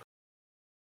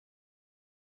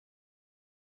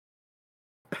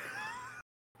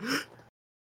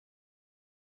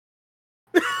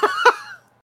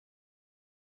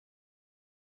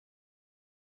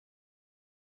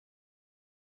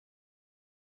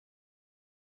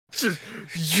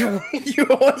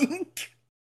 Yoink.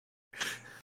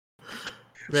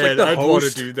 Man, the I'd want to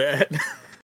host. do that.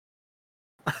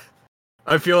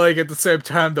 I feel like at the same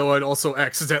time, though, I'd also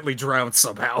accidentally drown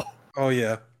somehow. Oh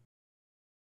yeah.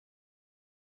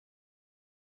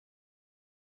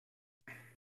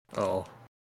 Oh.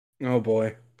 Oh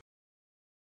boy.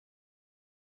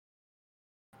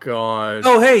 God.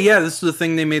 Oh hey, yeah, this is the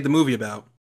thing they made the movie about.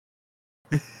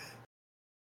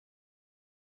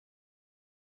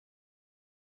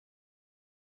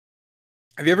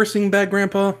 Have you ever seen Bad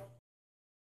Grandpa?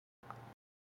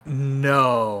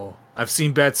 No. I've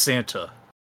seen Bad Santa.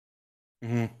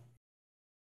 Mm-hmm.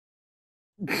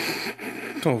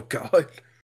 Oh God.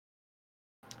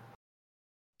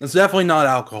 It's definitely not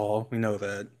alcohol. We know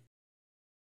that.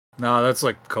 No, that's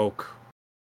like Coke.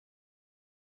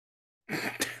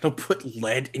 It'll put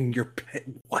lead in your pet.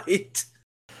 What?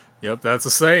 Yep, that's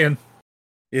a saying.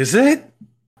 Is it?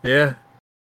 Yeah.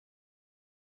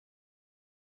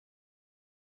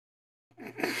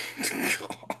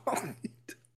 God.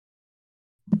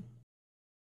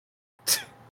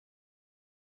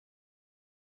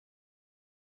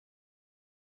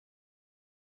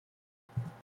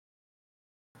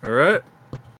 Alright.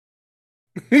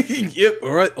 Yep,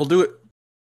 alright, I'll do it.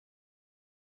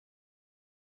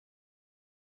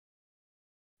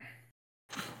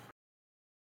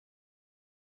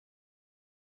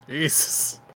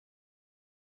 Jesus.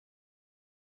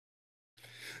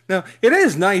 Now, it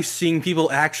is nice seeing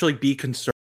people actually be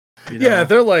concerned. You know? Yeah,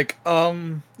 they're like,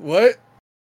 what?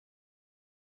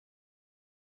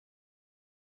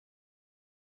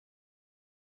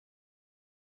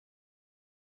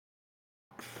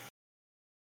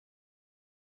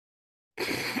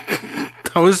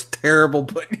 That was terrible,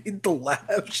 but the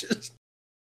laugh just.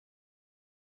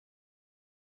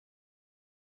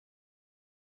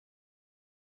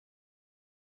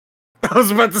 I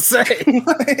was about to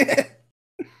say.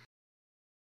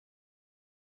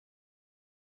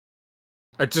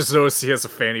 I just noticed he has a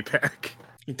fanny pack.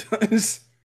 He does.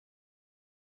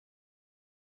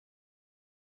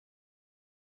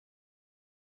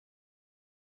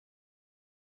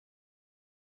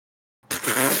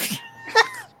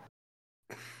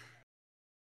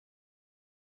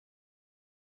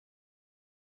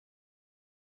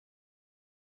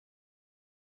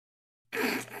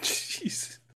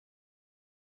 Jeez.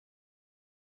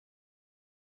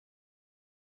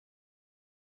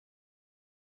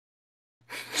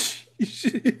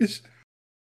 Jeez.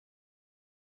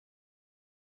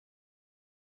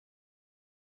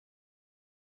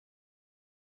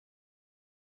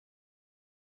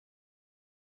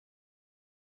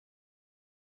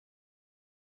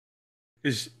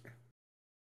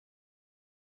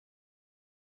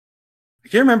 I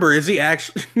can't remember. Is he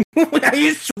actually?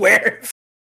 I swear.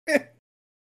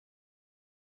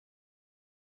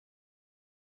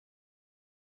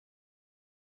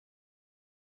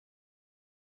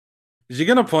 Is he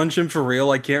gonna punch him for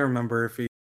real? I can't remember if he.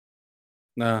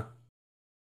 Nah.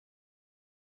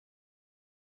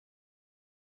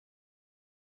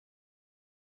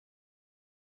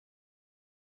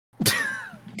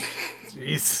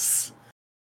 Jesus.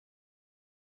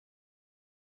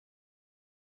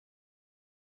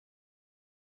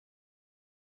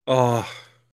 Oh.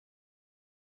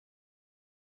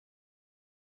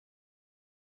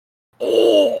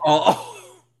 Oh.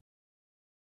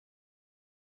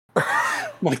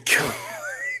 My God.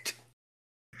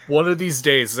 One of these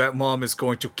days, that mom is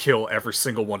going to kill every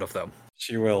single one of them.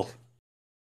 She will.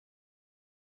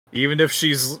 Even if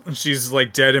she's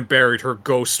like dead and buried, her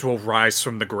ghost will rise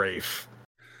from the grave.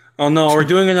 Oh no, we're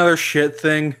doing another shit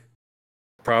thing.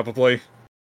 Probably.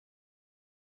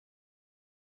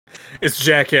 It's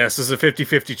Jackass. There's a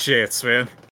 50-50 chance, man.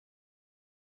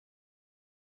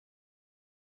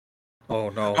 Oh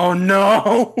no. Oh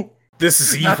no! This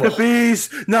is evil. Not the bees!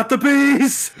 Not the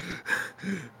bees!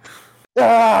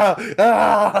 Ah!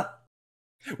 Ah!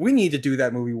 We need to do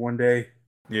that movie one day.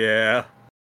 Yeah.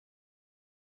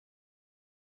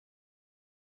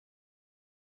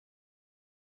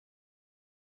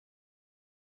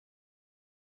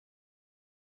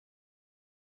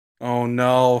 Oh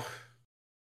no.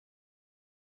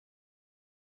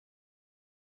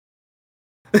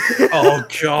 Oh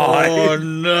God. Oh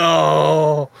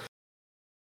no.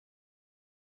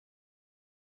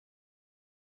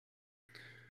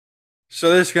 So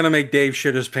this is gonna make Dave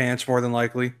shit his pants more than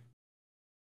likely.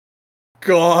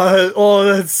 God. Oh,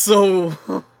 that's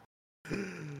so.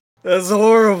 That's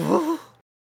horrible.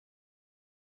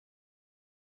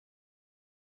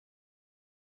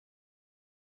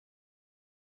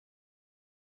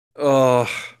 Ugh.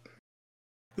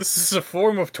 This is a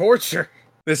form of torture.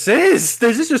 This is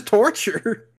just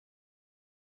torture.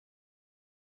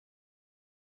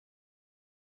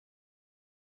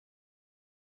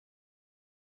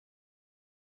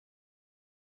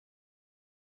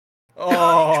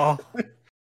 Oh.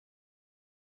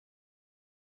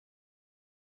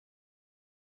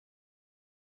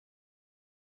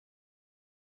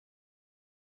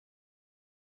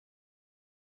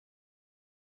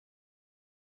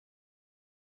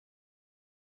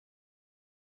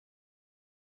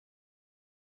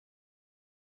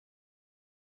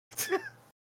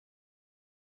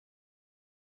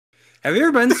 Have you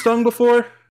ever been stung before?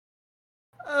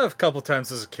 A couple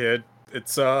times as a kid.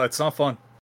 It's not fun.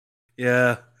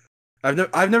 Yeah.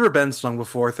 I've never been stung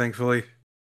before, thankfully.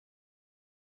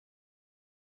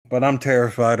 But I'm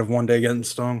terrified of one day getting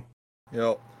stung.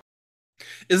 Yep.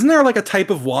 Isn't there like a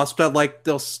type of wasp that like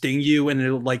they'll sting you and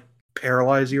it'll like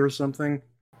paralyze you or something?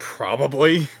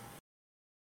 Probably.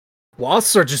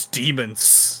 Wasps are just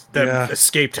demons that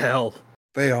escaped hell.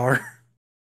 They are.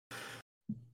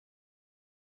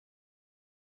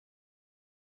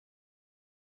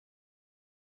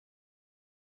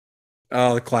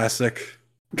 Oh, the classic.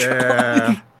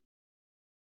 Yeah.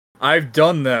 I've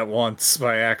done that once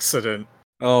by accident.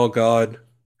 Oh God.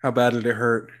 How bad did it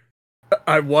hurt?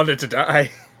 I wanted to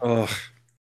die. Ugh.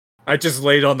 I just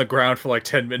laid on the ground for like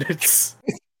 10 minutes.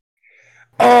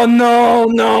 Oh no,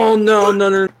 no, no, no,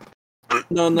 no, no,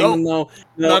 no, no, Nope. no,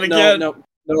 Not no, again. no,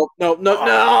 no, no, no,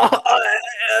 no.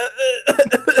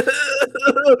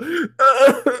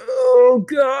 Oh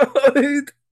god.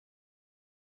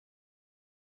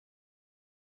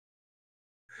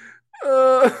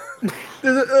 Uh,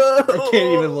 I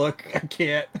can't even look. I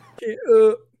can't.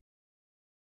 uh,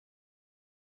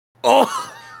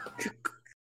 Oh!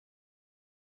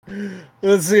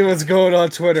 Let's see what's going on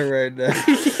Twitter right now.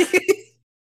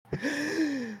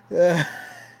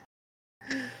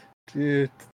 Dude.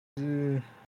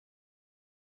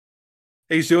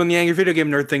 He's doing the angry video game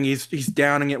nerd thing. He's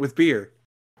downing it with beer.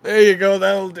 There you go.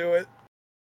 That'll do it.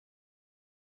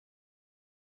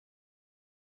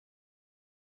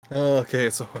 Okay,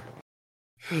 it's over.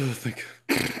 Oh,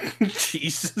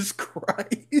 Jesus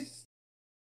Christ.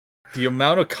 The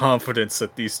amount of confidence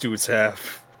that these dudes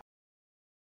have.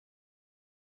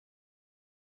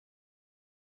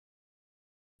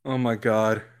 Oh my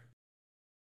god.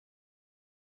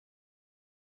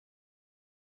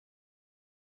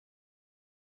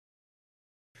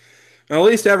 Well, at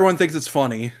least everyone thinks it's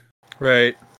funny.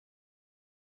 Right.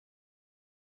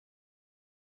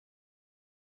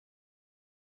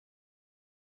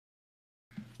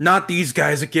 Not these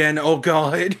guys again. Oh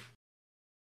god.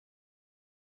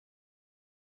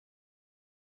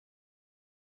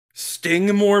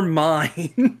 Stingmore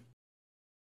Mine.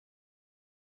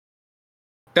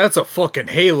 That's a fucking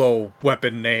Halo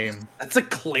weapon name. That's a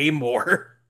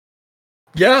claymore.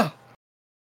 Yeah.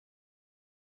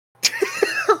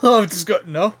 I'm just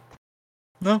going. No.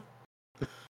 No.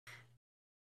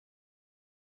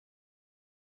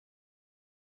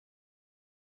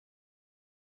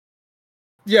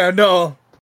 Yeah, no.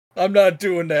 I'm not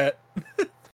doing that.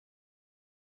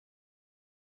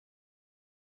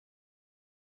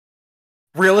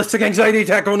 Realistic anxiety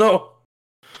attack. Oh no.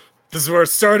 This is where it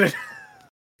started.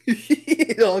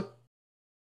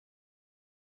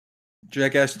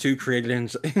 Jackass 2 created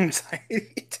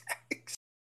anxiety attacks.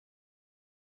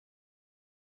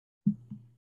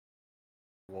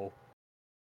 Whoa.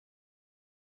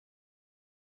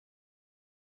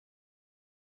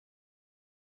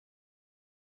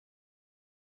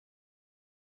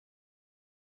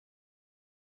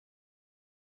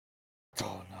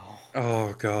 Oh no.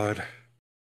 Oh god.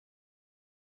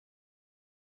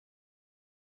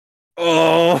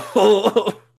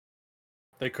 Oh.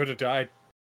 They could have died.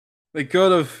 They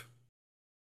could have.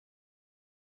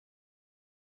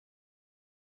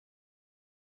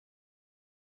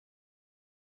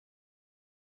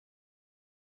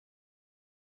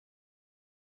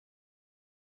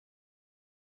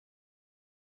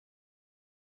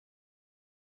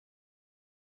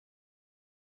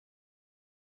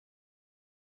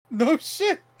 No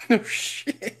shit. No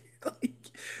shit.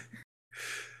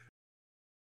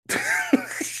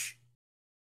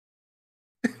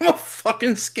 I'm a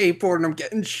fucking skateboard and I'm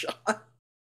getting shot.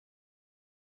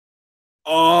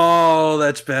 Oh,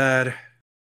 that's bad.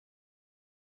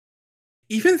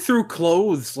 Even through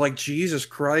clothes, like Jesus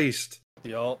Christ.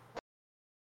 Yup.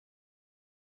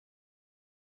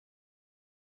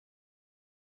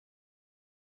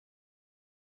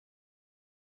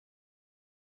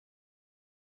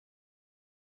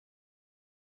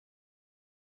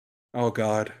 Oh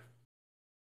god.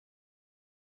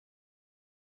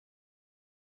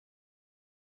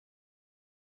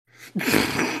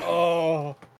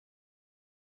 Oh.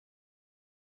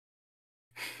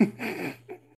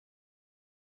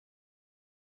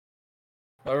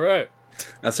 All right.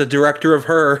 That's the director of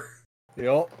Her.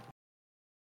 Yup.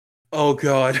 Oh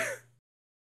god.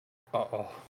 Uh-oh.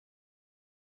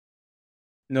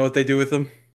 Know what they do with them?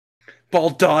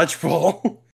 Ball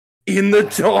dodgeball. In the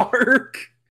dark.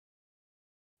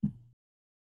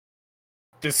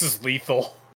 This is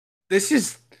lethal. This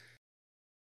is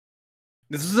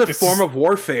a form of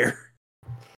warfare.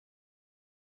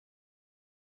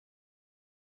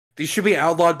 These should be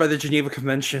outlawed by the Geneva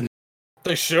Convention.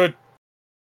 They should.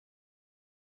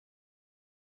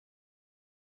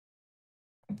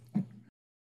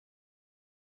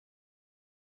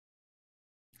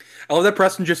 I love that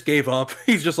Preston just gave up.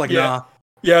 He's just like, Yeah. nah.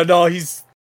 Yeah, no, he's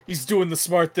doing the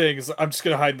smart thing. I'm just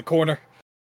gonna hide in the corner.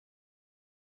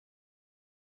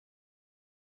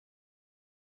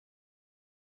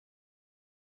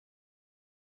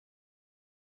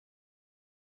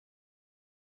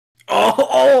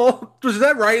 Oh, was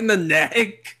that right in the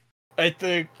neck? I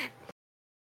think.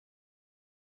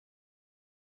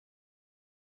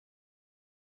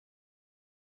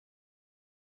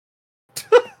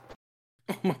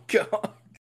 Oh my god.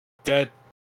 Dead.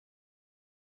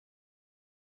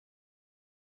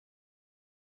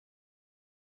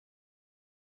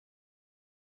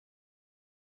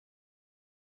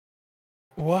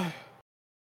 What?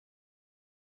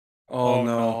 Oh,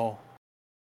 no.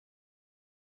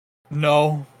 No.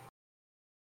 No.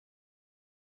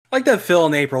 Like that Phil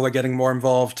and April are getting more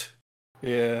involved.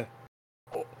 Yeah.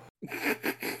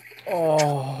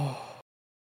 Oh.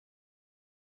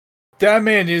 That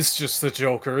man is just the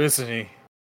Joker, isn't he?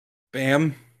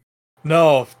 Bam.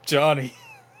 No, Johnny.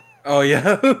 Oh,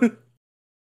 yeah.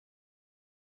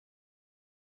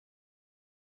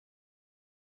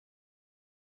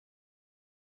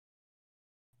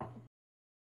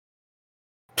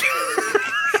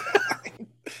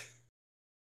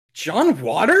 John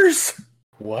Waters?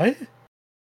 What?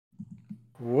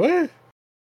 What?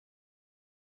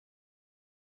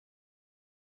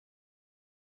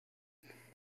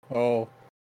 Oh.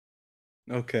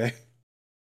 Okay.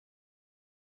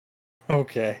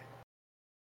 Okay.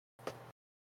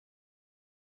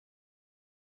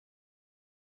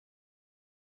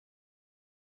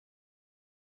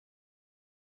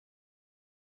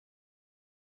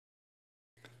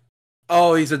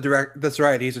 Oh, he's a direct. That's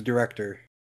right. He's a director.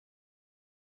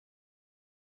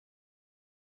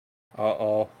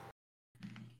 Uh-oh.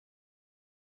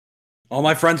 All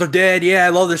my friends are dead. Yeah, I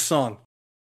love this song.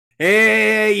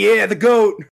 Hey, yeah, the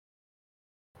goat.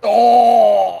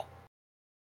 Oh!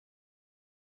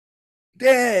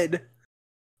 Dead.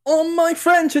 All my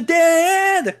friends are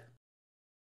dead.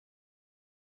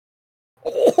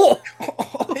 Oh!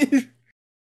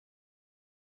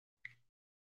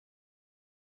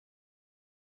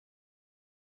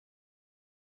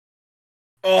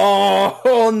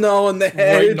 Oh no, in the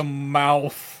head. Right in the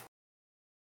mouth.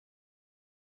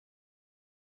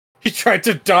 He tried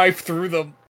to dive through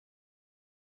them.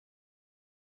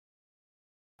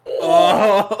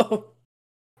 Oh.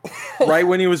 Right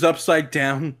when he was upside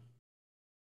down.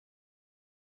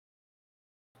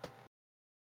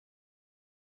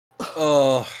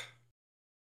 Oh.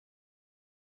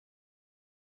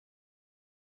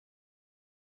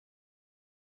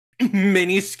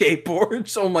 Mini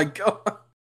skateboards. Oh my god.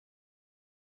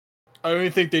 I don't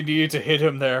even think they needed to hit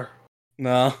him there.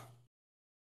 No.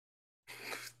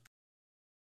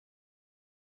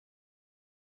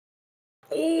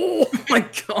 Oh my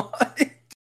god.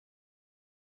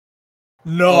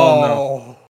 no. Oh,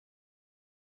 no.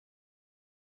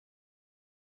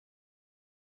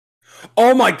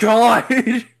 Oh my god.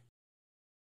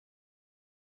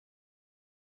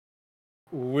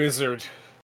 Wizard.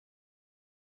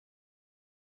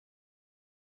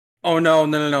 Oh no,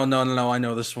 no, I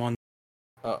know this one.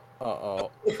 Uh-oh.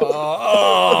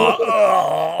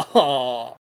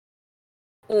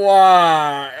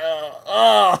 Why?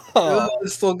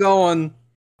 It's still going.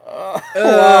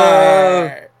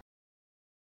 Why?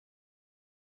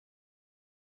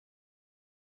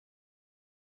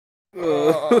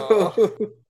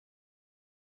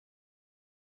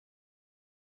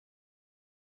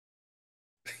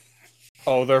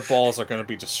 Oh, their balls are gonna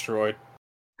be destroyed.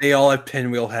 They all have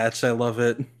pinwheel hats. I love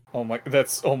it. Oh my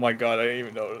god, I didn't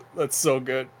even know. That's so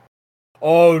good.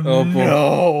 Oh, Oh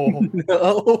no.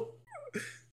 no.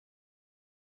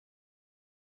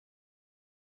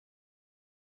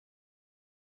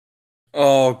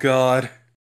 Oh god.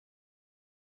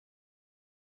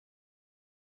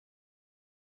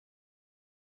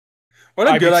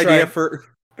 What a good idea for.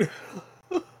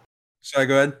 Sorry,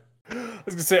 go ahead. I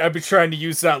was gonna say I'd be trying to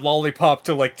use that lollipop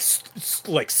to like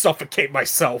suffocate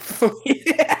myself.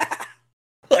 Yeah.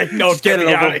 Like, no, Just get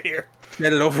me out of here.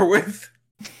 Get it over with.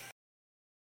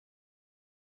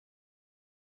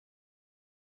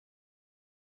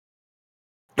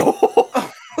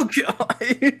 Oh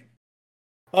god.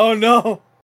 Oh no.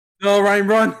 No, Ryan,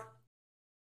 run.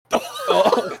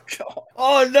 Oh god.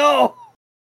 Oh no.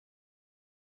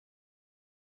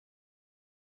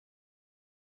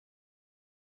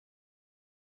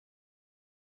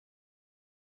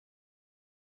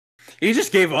 He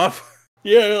just gave up.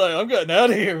 Yeah, they're like, I'm getting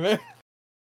out of here, man.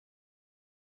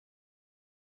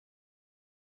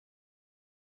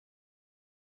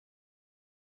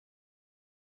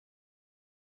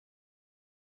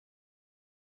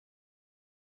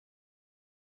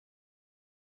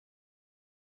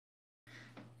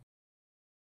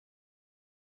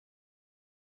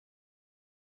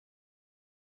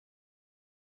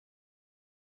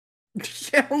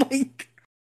 Yeah, like.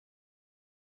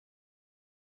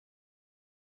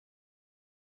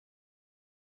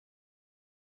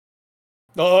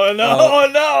 Oh no, oh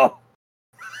no!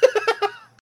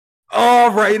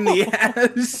 Oh, right in the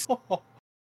ass.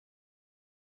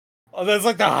 Oh, that's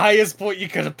like the highest point you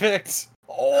could have picked.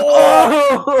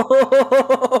 Oh!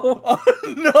 Oh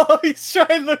no, he's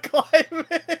trying to climb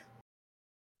it.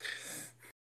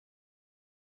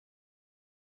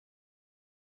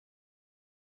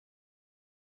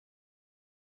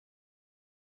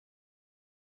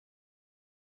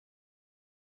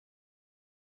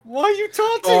 Why are you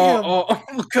taunting him?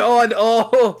 Oh God!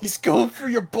 Oh, He's going for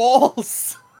your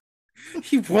balls.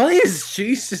 he was.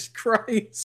 Jesus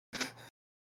Christ!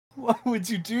 Why would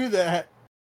you do that?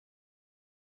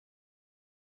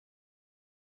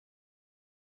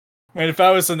 Man, if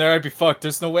I was in there, I'd be fucked.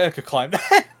 There's no way I could climb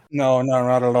that. No,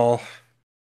 not at all.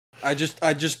 I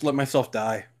just let myself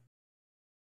die.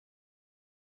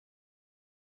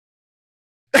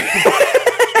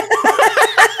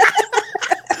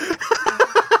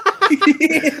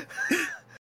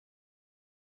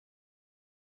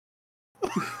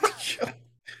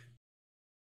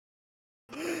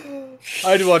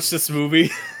 I'd watch this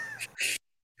movie.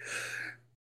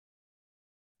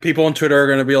 People on Twitter are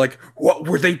gonna be like, "What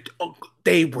were they?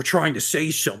 They were trying to say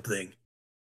something.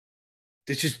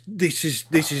 This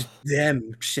is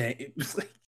them saying."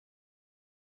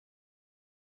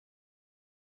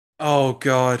 Oh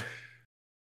God.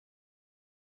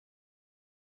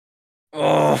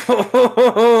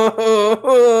 Oh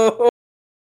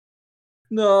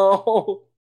no.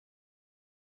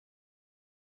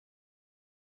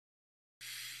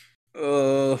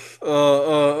 Uh, uh,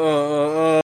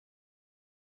 uh, uh,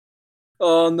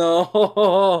 oh no.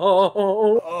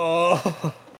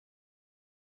 Oh.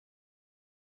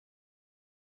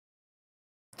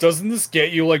 Doesn't this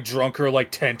get you like drunker like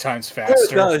 10 times faster?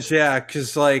 It does, yeah,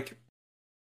 because like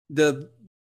the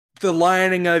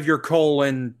lining of your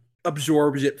colon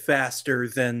absorbs it faster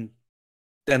than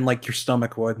like your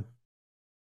stomach would.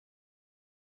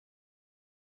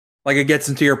 Like it gets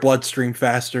into your bloodstream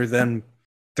faster than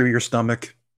through your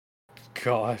stomach.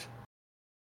 God.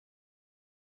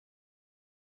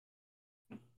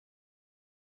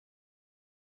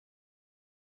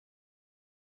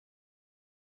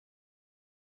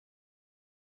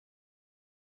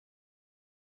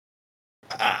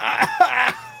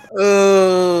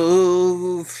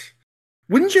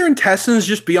 Wouldn't your intestines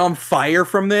just be on fire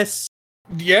from this?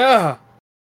 Yeah.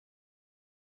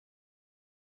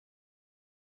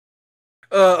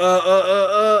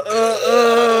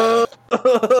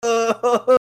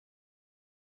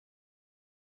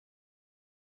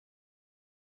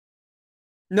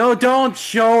 No, don't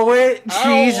show it. I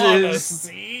don't wanna Jesus.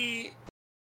 see.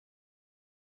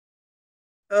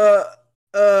 Uh,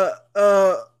 uh,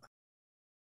 uh.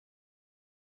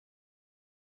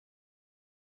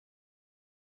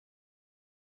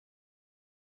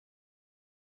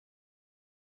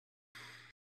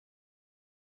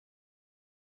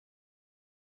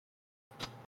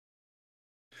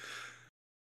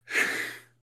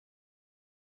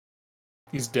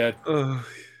 He's dead. Oh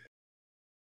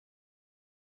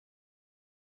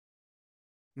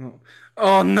no.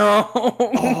 Oh no.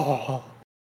 Oh.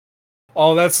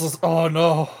 Oh, that's. Oh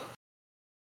no.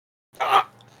 Ah.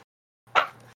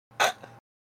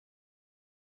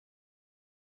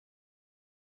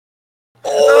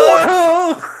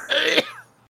 Oh.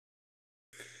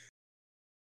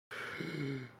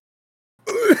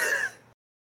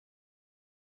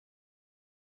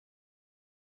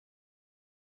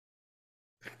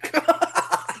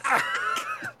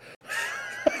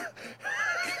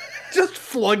 Just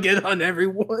flung it on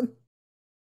everyone.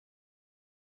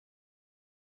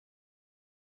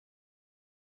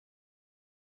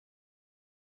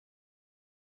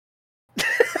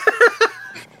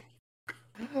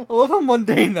 I love how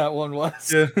mundane that one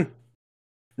was. Yeah.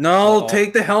 No, Uh-oh.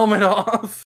 take the helmet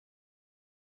off.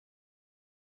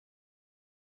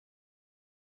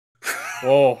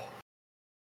 Whoa.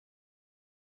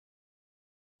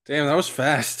 Damn, that was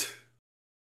fast.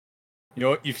 You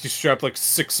know, if you strap like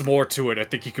 6 more to it, I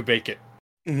think you could make it.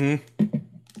 Mm-hmm.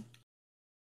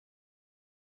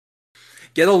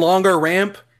 Get a longer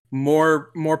ramp,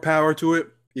 more power to it.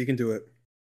 You can do it.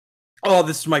 Oh,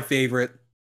 this is my favorite.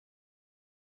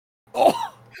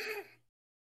 Oh.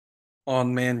 Oh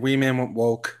man, Wee Man went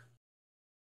woke.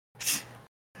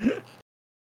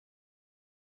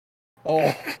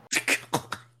 Oh.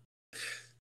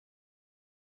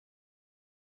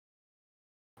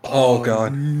 Oh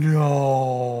God.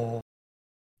 No.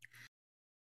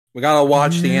 We gotta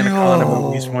watch the Anaconda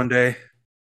movies one day.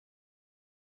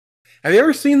 Have you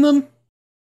ever seen them?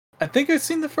 I think I've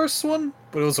seen the first one,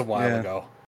 but it was a while ago.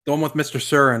 The one with Mr.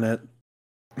 Sir in it.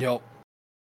 Yep.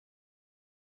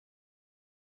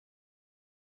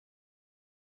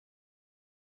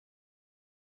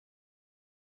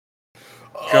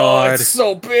 God. Oh, it's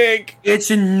so big.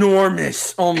 It's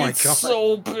enormous. Oh my It's God.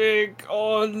 so big.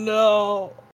 Oh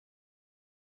no.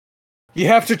 You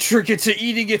have to trick it to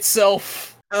eating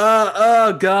itself.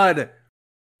 Oh God.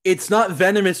 It's not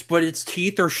venomous, but its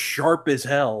teeth are sharp as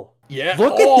hell. Yeah.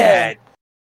 Look at that.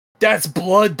 That's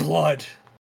blood.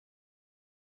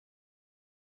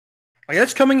 Like,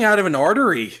 that's coming out of an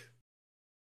artery.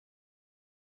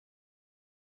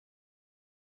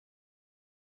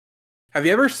 Have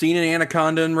you ever seen an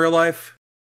anaconda in real life?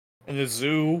 In the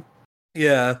zoo?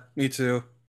 Yeah, me too.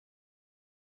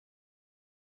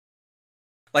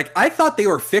 Like, I thought they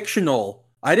were fictional.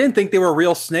 I didn't think they were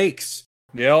real snakes.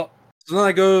 Yep. So then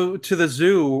I go to the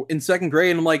zoo in 2nd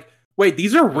grade and I'm like, wait,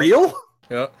 these are real?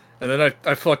 Yep. And then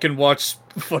I fucking watched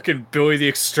fucking Billy the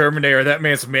Exterminator. That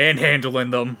man's manhandling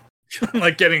them.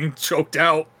 Like getting choked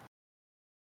out.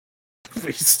 But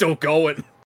he's still going.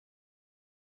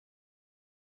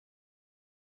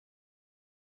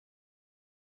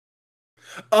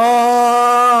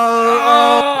 Oh,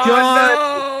 God.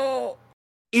 No!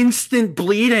 Instant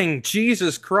bleeding.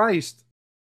 Jesus Christ.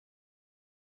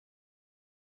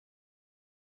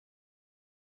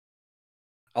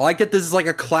 I like that this is like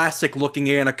a classic looking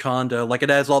anaconda. Like it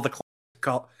has all the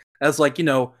as like, you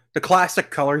know, the classic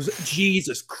colors.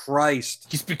 Jesus Christ.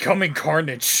 He's becoming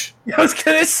Carnage. I was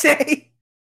gonna say.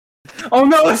 Oh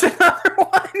no, there's another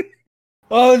one.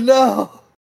 Oh no.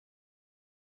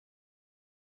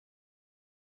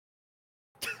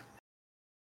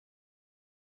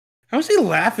 How's he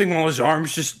laughing while his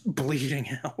arm's just bleeding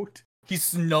out?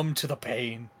 He's numb to the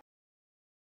pain.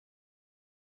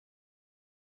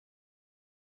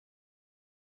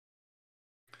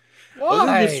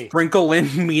 Why? Just sprinkle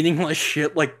in meaningless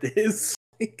shit like this.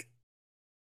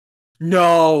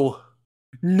 No.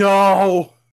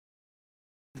 No.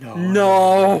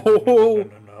 No. No.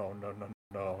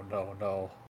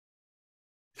 No.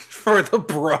 For the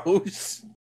bros.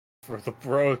 For the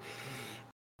bro.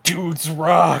 Dudes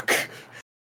rock.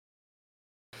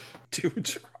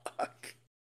 Dudes rock.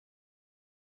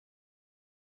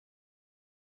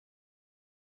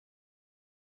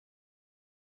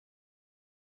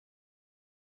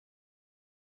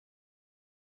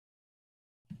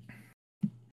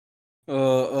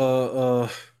 Uh.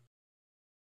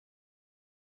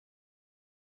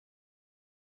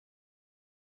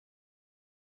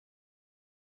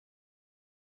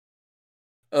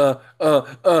 Oh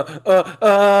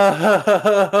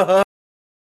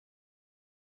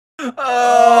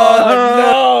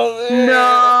no!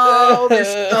 No,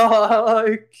 this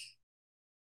sucks.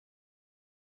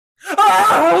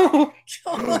 Oh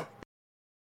God.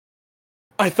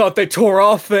 I thought they tore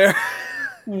off there.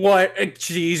 What?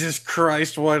 Jesus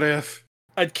Christ! What if?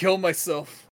 I'd kill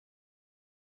myself.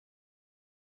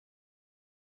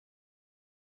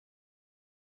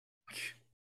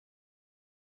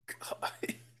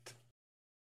 God.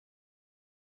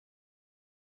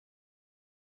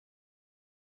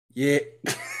 Yeah.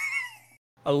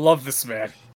 I love this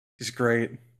man. He's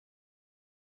great.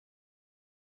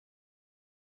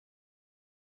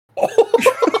 Oh.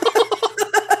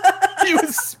 He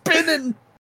was spinning.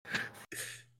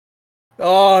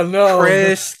 Oh no.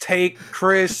 Chris,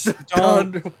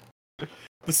 don't.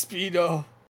 The Speedo.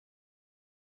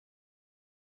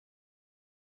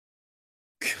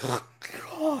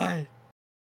 God.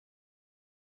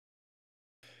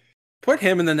 Put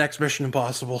him in the next Mission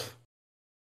Impossible.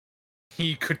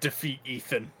 He could defeat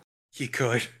Ethan. He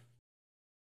could.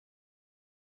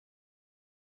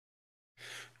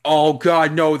 Oh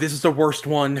God, no, this is the worst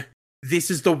one.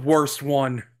 This is the worst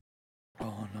one.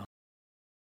 Oh no.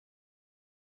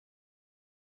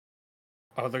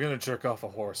 Oh, they're gonna jerk off a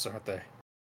horse, aren't they?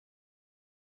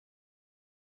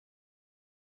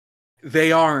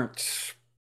 They aren't.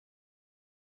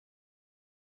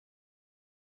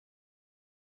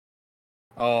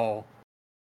 Oh.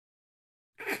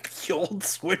 The old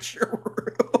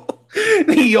switcheroo.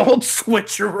 The old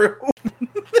switcheroo.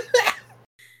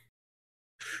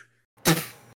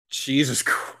 Jesus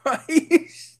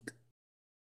Christ.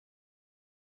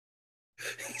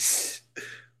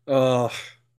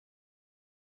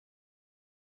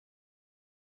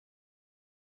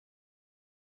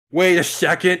 Wait a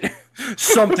second.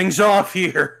 Something's off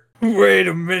here. Wait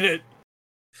a minute.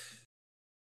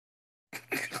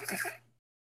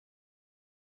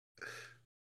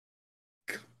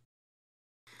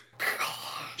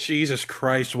 Jesus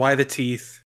Christ, why the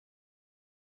teeth?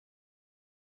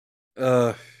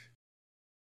 And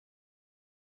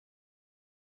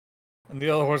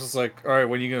the other horse is like, alright,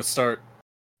 when are you gonna start?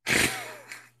 I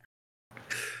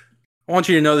want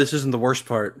you to know this isn't the worst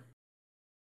part.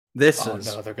 This is. Oh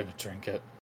no, they're gonna drink it.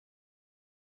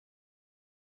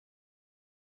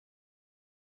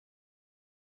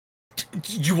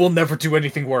 You will never do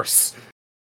anything worse.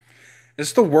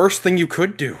 It's the worst thing you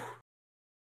could do.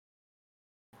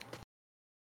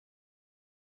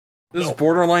 This is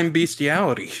borderline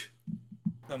bestiality.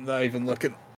 I'm not even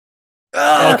looking.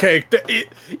 Ugh! Okay,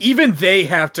 even they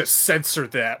have to censor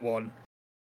that one.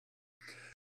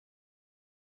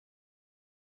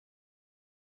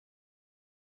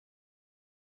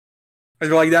 I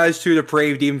feel like that is too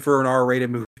depraved even for an R-rated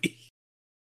movie.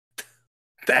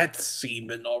 That's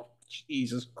semen. Oh,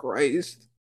 Jesus Christ.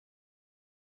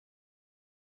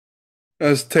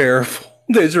 That's terrible.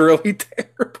 That's really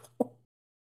terrible.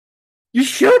 You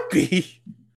should be.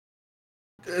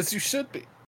 As you should be.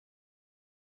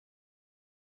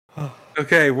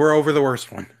 Okay, we're over the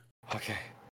worst one. Okay.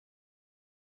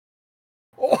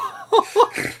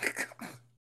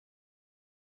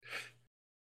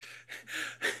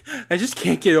 I just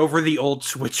can't get over the old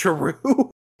switcheroo.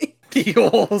 The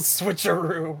old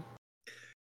switcheroo.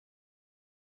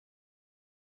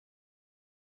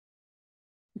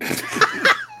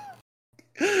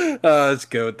 That's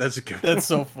good. That's a good. That's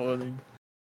so funny.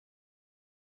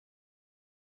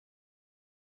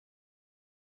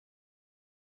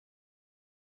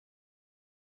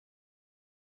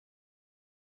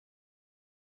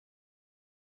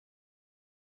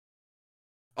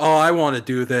 Oh, I want to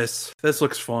do this. This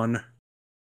looks fun.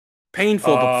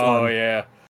 Painful, but fun. Oh, yeah.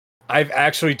 I've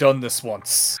actually done this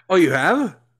once. Oh, you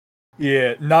have?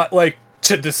 Yeah, not like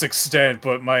to this extent,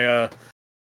 but my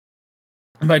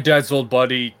dad's old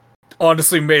buddy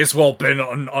honestly may as well have been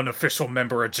an unofficial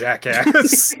member of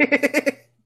Jackass. Like,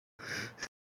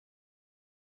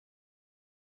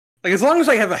 as long as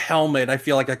I have a helmet, I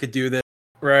feel like I could do this.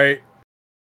 Right?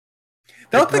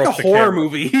 That looked like a horror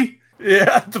movie.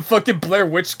 Yeah, the fucking Blair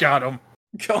Witch got him.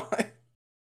 God.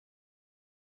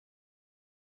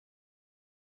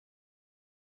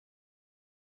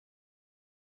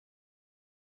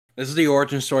 This is the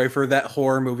origin story for that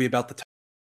horror movie about the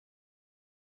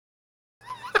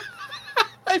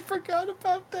I forgot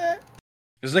about that.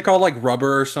 Isn't it called like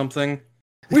Rubber or something?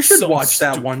 We should Some watch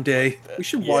that stupid one day. We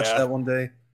should watch Yeah. that one day.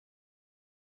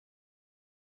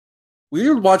 We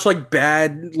should watch like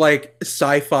bad like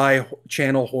sci-fi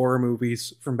channel horror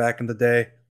movies from back in the day.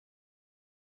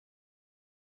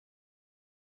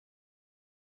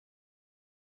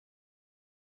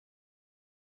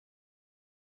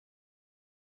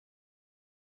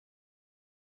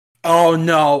 Oh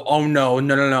no! Oh no!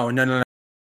 No! No! No! No! No!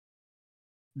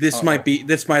 This might be.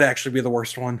 This might actually be the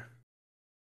worst one.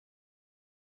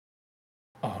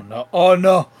 Oh no! Oh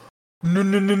no! No!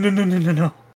 No! No! No! No! No!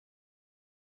 No!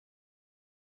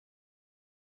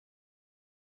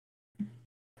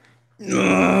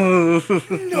 No!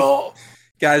 No!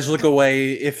 Guys, look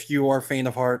away if you are faint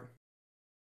of heart.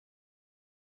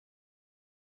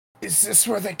 Is this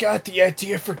where they got the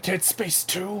idea for Dead Space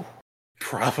 2?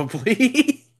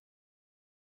 Probably.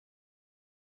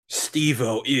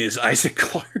 Steve-O is Isaac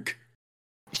Clarke.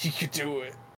 You could do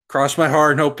it. Cross my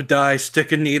heart and hope to die.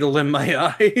 Stick a needle in my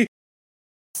eye.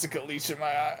 Stick a leech in my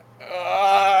eye.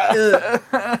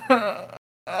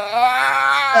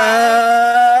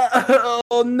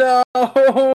 Oh no!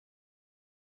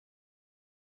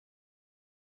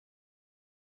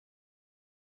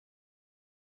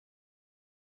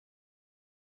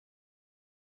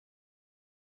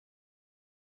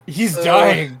 He's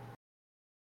dying.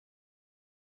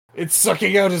 It's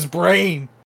sucking out his brain.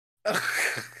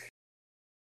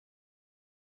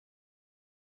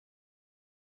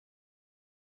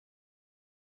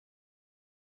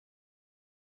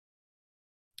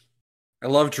 I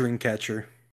love Dreamcatcher.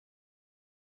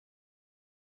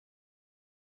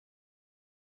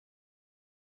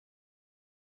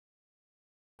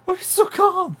 Why are you so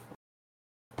calm?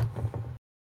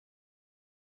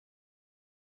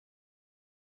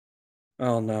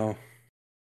 Oh no.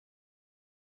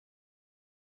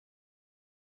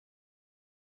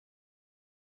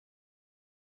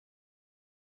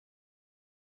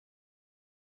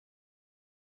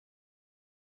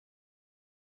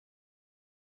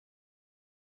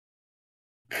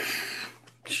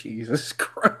 Jesus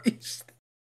Christ.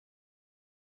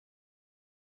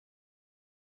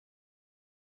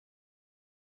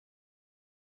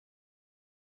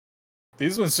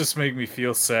 These ones just make me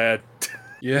feel sad.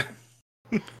 Yeah.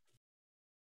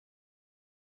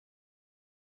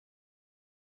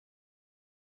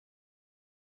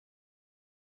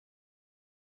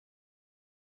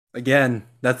 Again,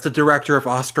 that's the director of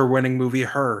Oscar-winning movie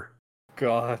Her.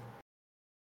 God.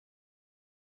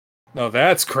 No,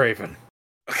 that's Craven.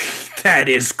 That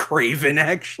is Craven,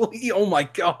 actually. Oh my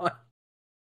god.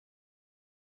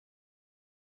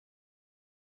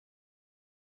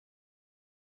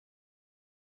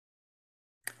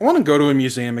 I want to go to a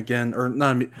museum again, or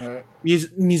not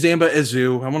museum, but a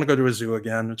zoo. I want to go to a zoo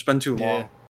again. It's been too long.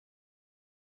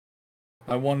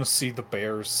 I want to see the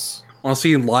bears. I want to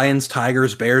see lions,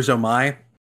 tigers, bears. Oh my!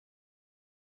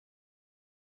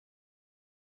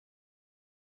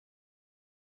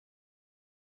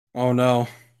 Oh no!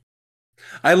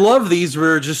 I love these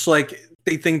where just like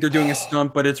they think they're doing a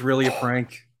stunt, but it's really a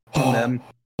prank on them.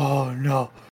 Oh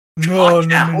no. No,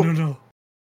 no, no, no, no.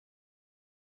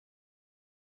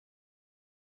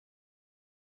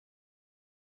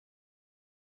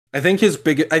 I think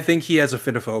he has a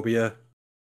photophobia.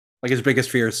 Like his biggest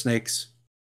fear is snakes.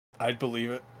 I'd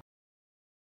believe it.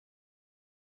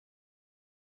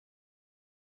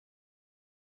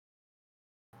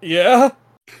 Yeah?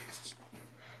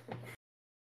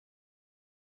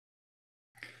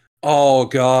 Oh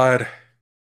god.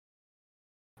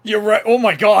 You're right. Oh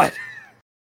my god.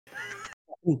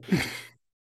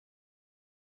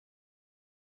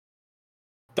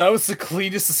 That was the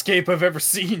cleanest escape I've ever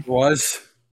seen. Was.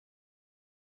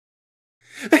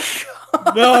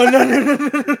 No, no, no, no,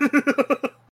 no, no.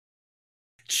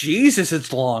 Jesus,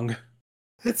 it's long.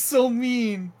 It's so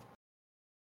mean.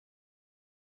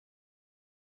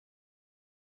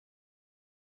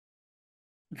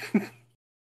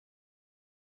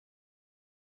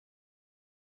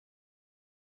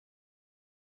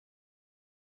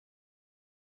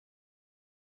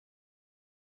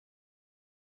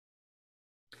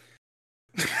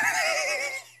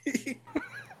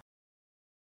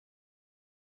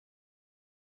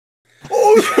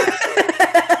 Oh,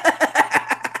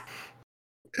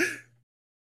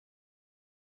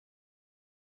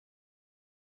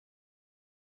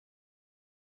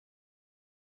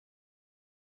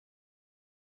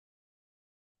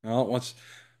 Oh, what's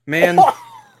man? I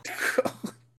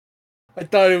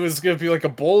thought it was gonna be like a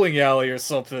bowling alley or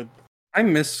something. I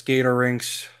miss skater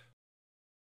rinks.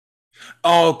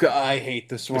 Oh god, I hate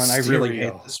this one. I really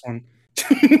hate Mysterio. this one.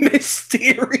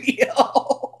 Mysterio.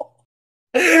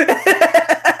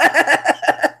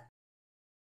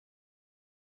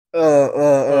 Oh.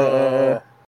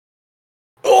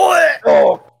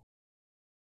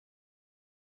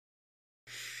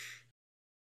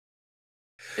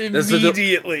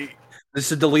 Immediately. This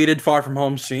is a deleted Far From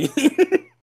Home scene.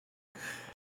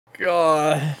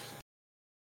 God.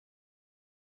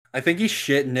 I think he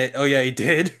shit in it. Oh yeah, he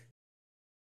did.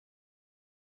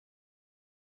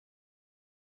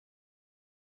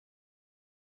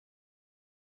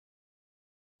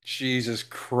 Jesus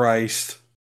Christ.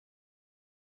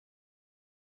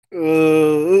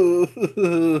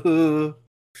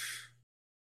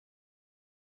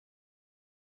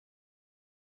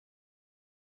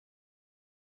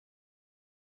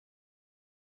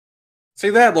 See,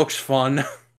 that looks fun.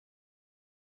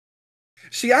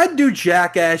 See, I'd do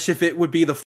Jackass if it would be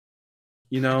the,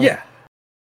 you know? Yeah.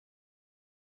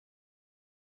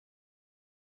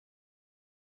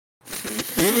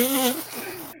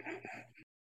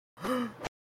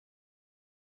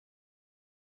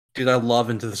 Dude, I love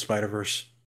Into the Spider-Verse.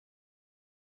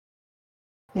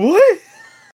 What?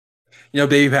 You know,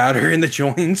 baby powder in the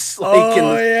joints. Like,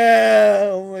 Oh yeah.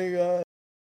 Oh my god.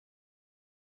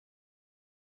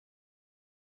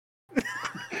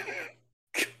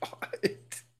 God.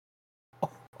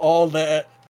 All that.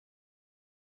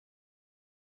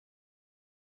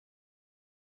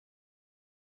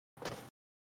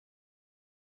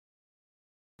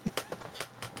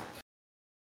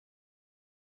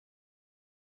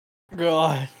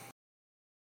 God.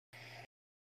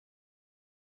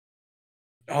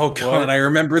 Oh god, What? I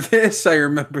remember this. I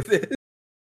remember this.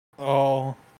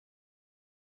 Oh.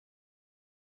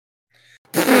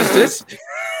 Is this?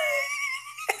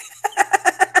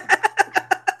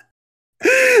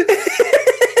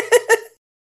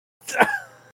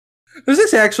 Does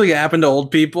this actually happen to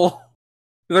old people?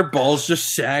 Do their balls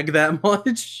just sag that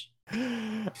much?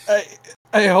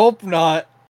 I hope not.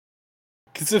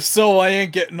 Cause if so, I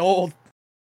ain't getting old.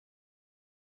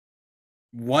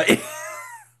 What?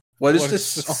 What is What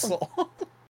this is this song? song?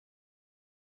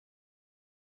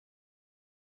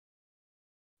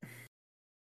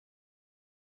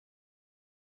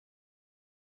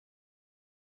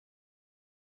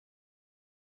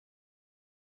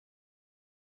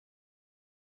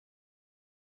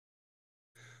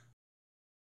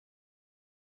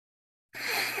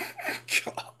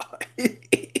 God.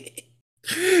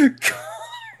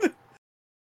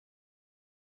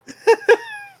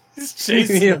 He's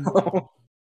chasing him.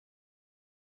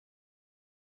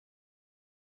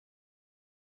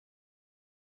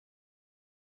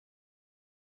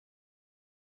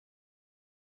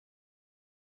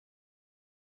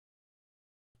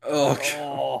 Oh, God.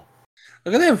 Oh.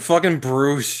 Look at that fucking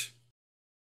Bruce.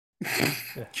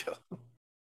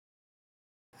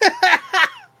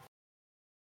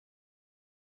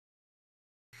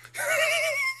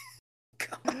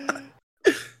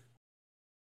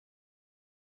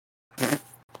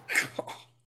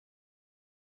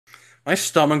 My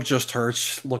stomach just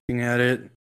hurts looking at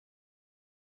it.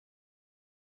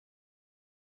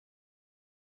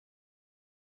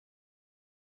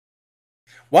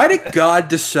 Why did God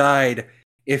decide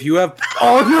if you have?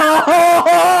 Oh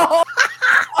no!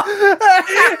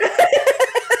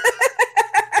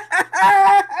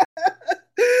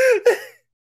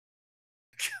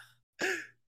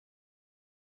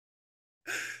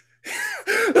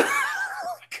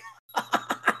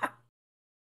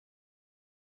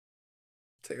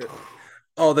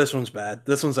 Oh, this one's bad.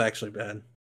 This one's actually bad.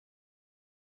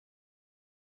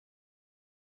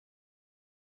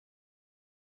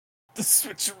 The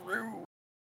switcheroo.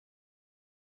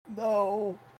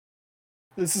 No.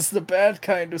 This is the bad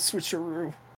kind of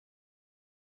switcheroo.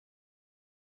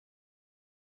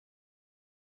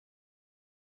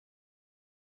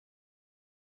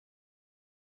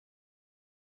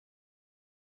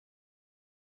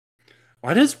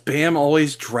 Why does Bam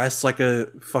always dress like a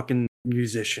fucking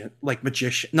musician? Like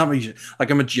magician. Not musician. Like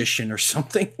a magician or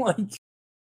something. Like.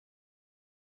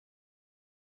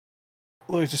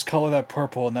 Look, just color that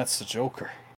purple and that's the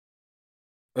Joker.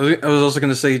 I was also going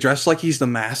to say, dressed like he's the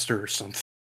master or something.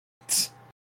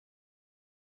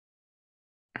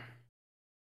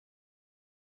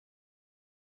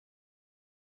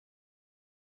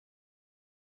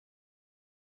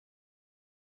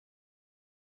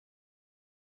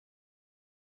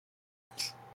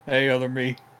 Hey, other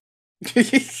me. Does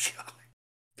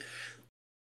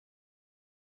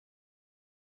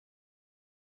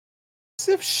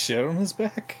he have shit on his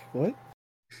back? What?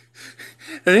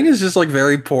 I think it's just like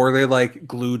very poorly like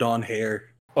glued on hair.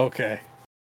 Okay.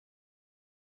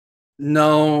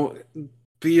 No,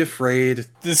 be afraid.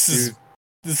 This is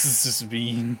just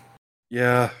mean.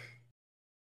 Yeah.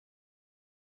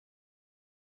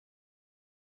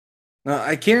 No,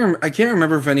 I can't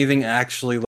remember if anything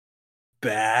actually looked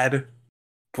bad,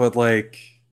 but like.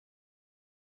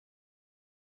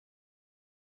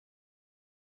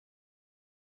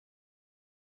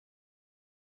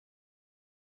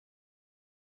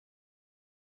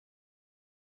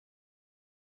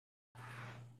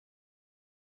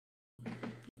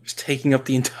 Just taking up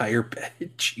the entire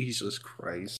bed. Jesus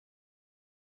Christ.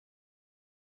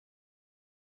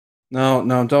 No,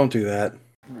 don't do that.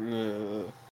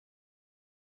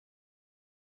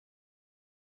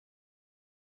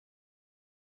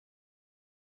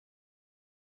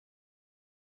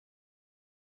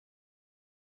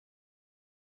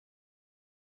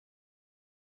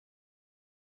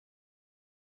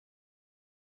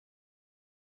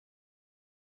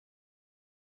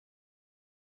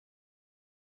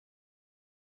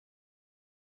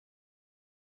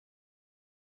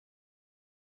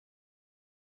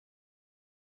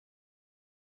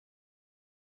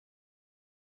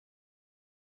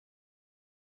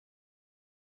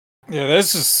 Yeah,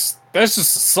 that's just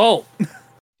assault.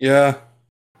 Yeah.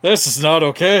 This is not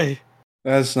okay.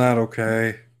 That's not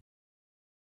okay.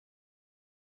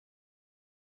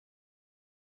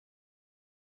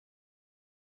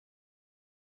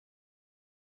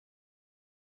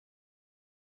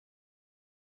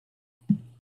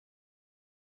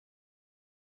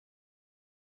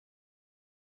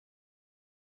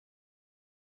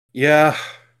 Yeah.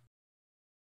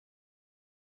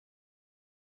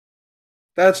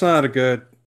 That's not a good.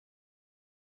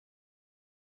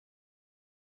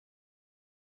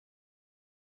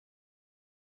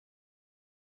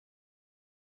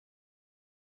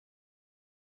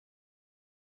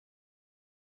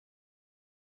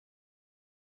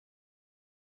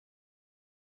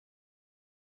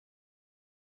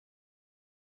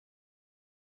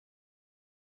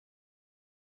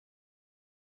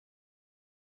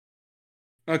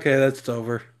 Okay, that's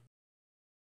over.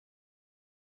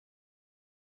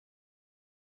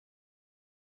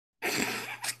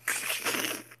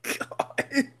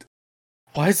 God.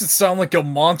 Why does it sound like a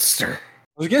monster?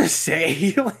 I was gonna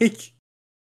say, like.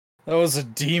 That was a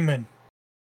demon.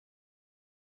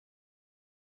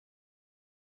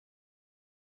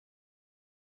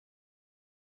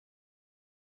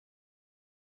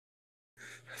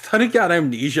 I thought he got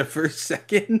amnesia for a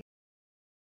second.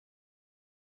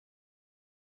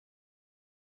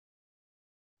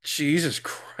 Jesus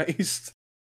Christ.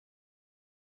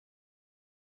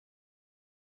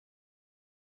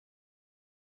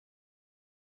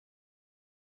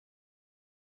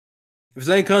 If there's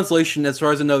any consolation, as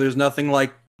far as I know, there's nothing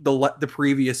like the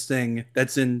previous thing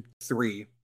that's in 3.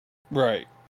 Right.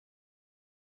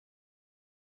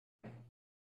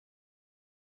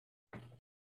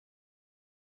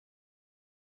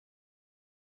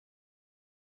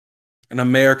 An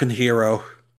American hero.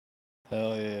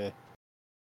 Hell yeah.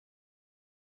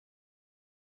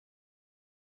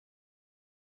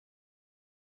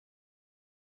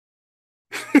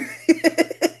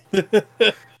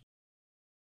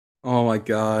 Oh my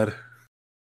god.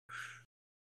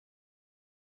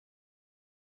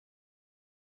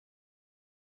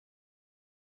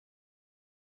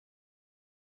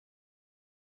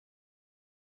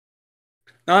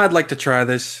 I'd like to try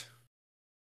this.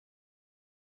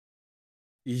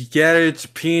 You get it, it's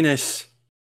penis.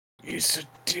 He's a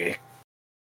dick.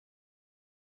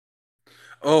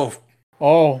 Oh,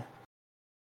 Oh.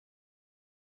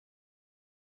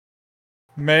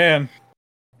 Man.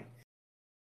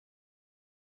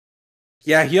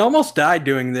 yeah, he almost died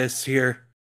doing this here.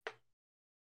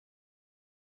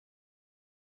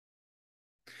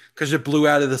 Because it blew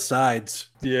out of the sides.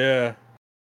 Yeah.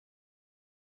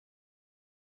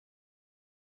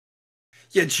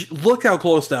 Yeah, look how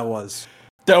close that was.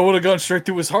 That would have gone straight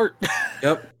through his heart.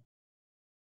 Yep.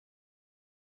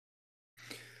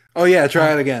 Oh yeah,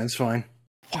 try it again, it's fine.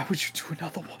 Why would you do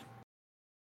another one?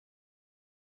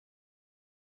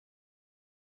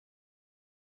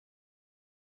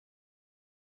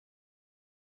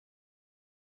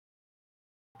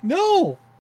 No!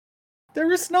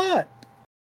 There is not.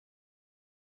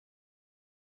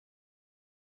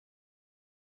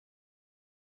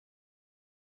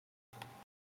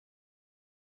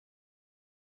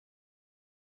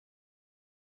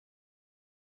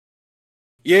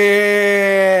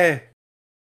 Yeah!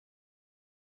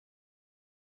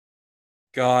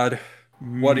 God,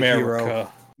 what a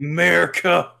hero.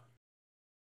 America!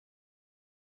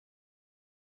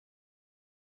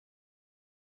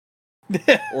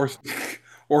 Or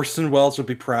Orson Welles would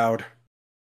be proud.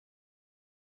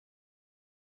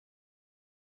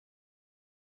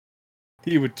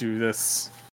 He would do this.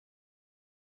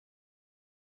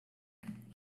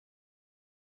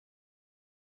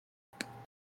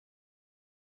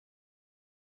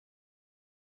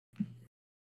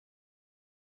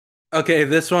 Okay,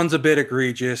 this one's a bit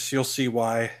egregious. You'll see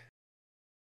why.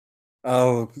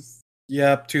 Oh,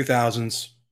 yep, 2000s.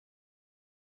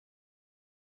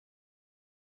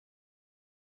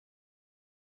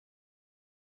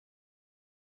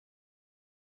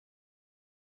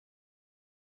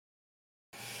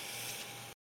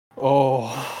 Oh.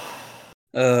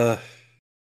 Uh.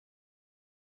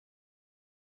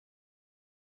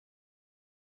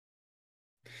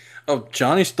 Oh,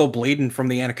 Johnny's still bleeding from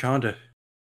the anaconda.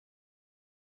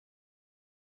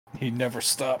 He never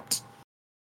stopped.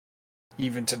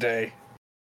 Even today.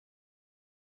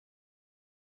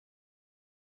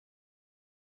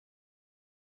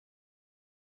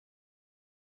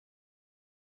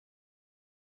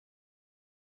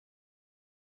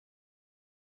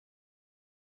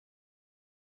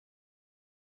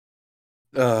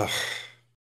 Ugh.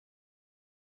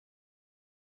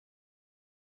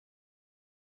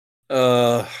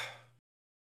 Uh.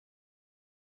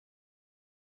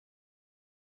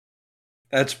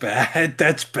 That's bad.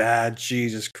 That's bad.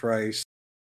 Jesus Christ.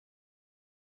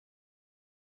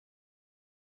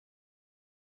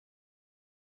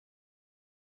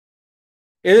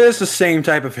 It is the same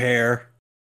type of hair.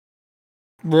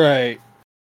 Right.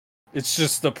 It's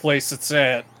just the place it's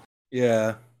at.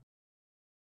 Yeah.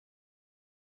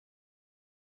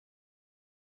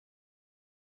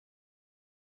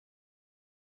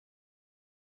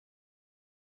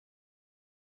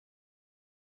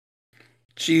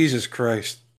 Jesus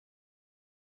Christ.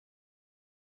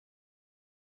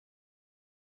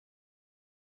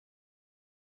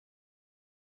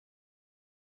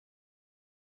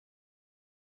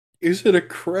 Is it a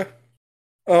crap?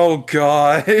 Oh,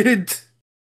 God.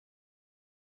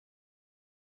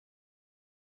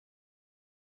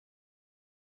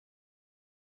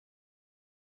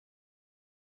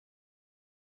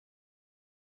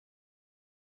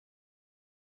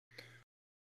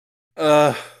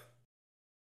 Uh.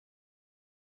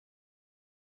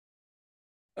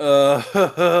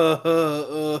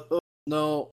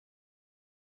 No.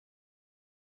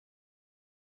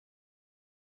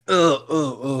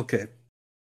 Okay.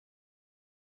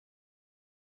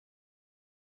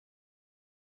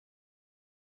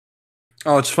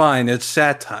 Oh, it's fine. It's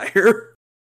satire.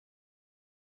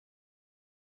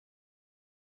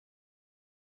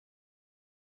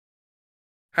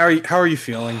 How are you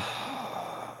feeling?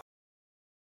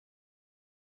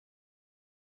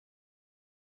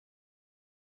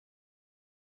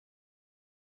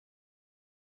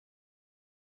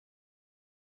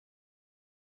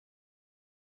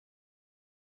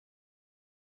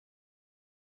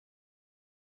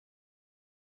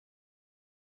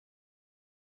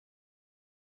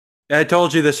 I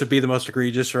told you this would be the most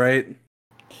egregious, right?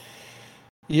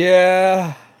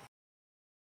 Yeah.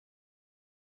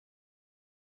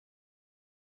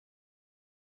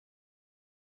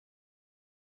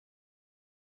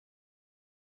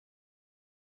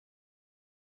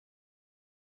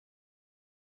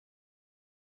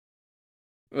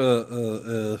 Uh,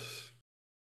 uh, uh.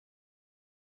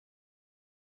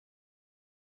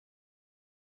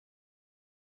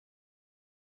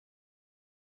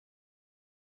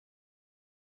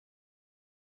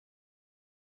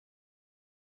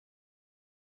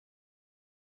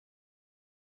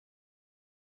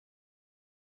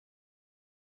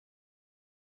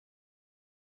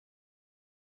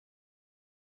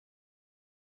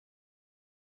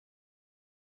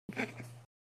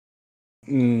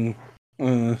 Mm,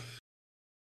 uh,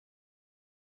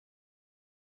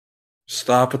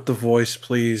 stop with the voice,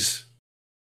 please.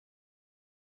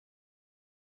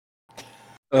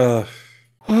 Uh,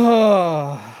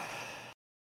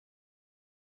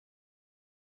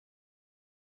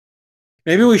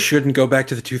 maybe we shouldn't go back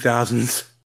to the 2000s.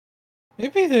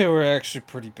 Maybe they were actually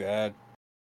pretty bad.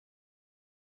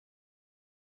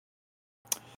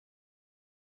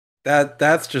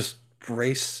 That's just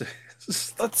racist.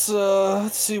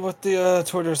 Let's see what the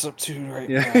Twitter's up to right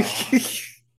Yeah. now.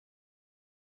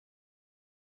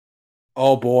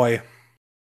 Oh boy.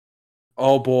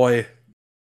 Oh boy.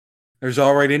 There's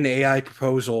already an AI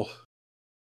proposal.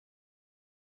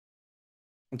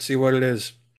 Let's see what it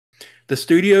is. The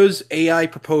studio's AI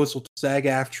proposal to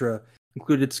SAG-AFTRA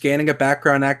included scanning a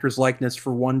background actor's likeness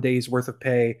for 1 day's worth of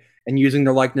pay and using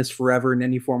their likeness forever in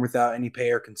any form without any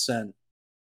pay or consent.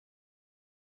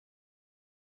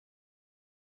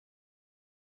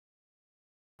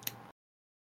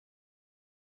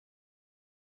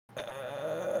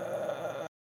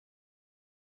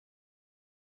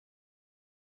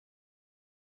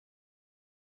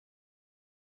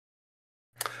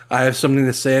 I have something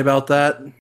to say about that.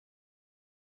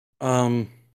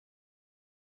 Um,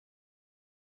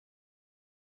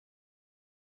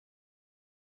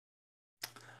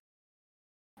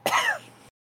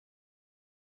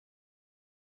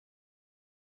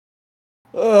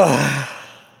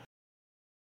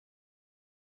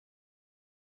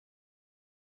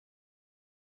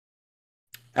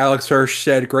 Alex Hirsch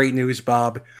said, "Great news,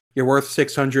 Bob. You're worth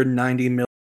 690 million.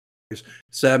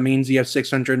 So that means you have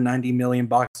 690 million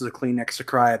boxes of Kleenex to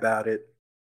cry about it."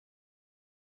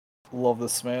 Love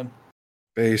this man.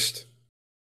 Based.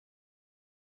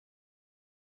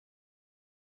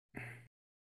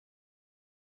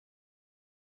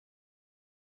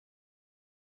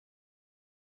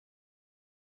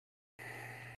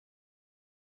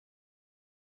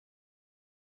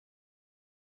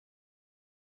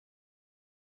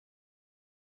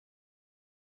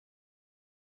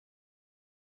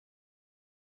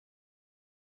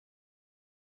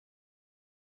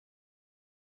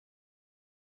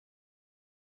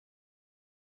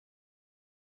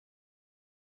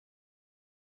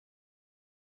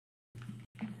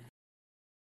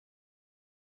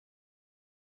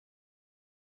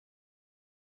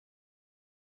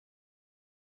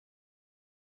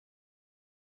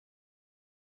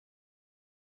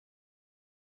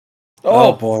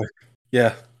 Oh boy.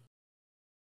 Yeah.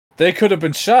 They could have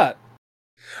been shot.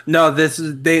 No,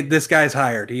 this guy's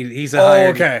hired. He's a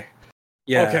hired. Okay.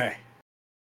 Yeah. Okay.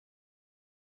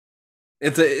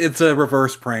 It's a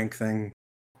reverse prank thing.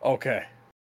 Okay.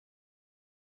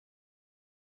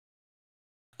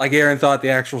 Like Aaron thought the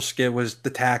actual skit was the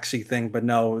taxi thing, but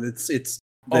no, it's this.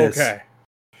 Okay.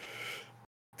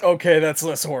 Okay, that's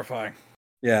less horrifying.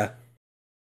 Yeah.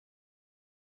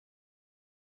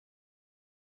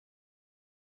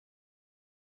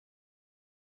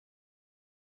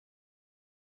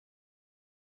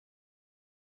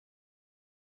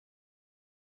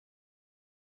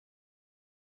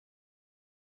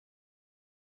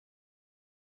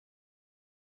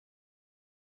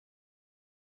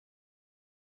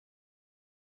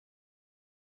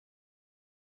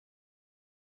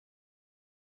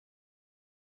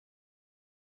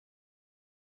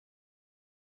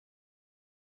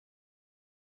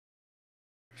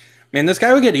 Man, this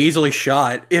guy would get easily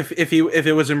shot if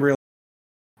it was in real.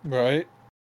 Right.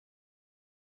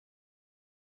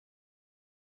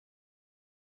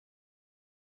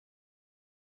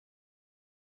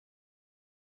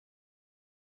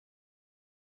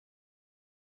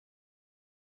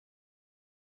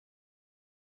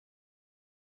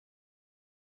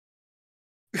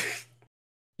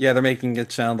 Yeah, they're making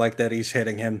it sound like that he's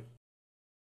hitting him.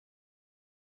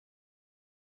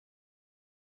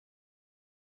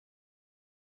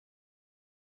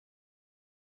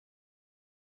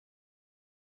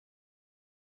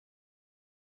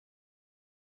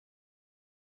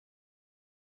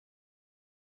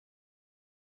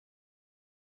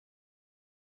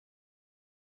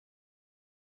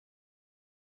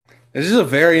 This is a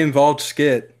very involved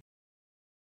skit.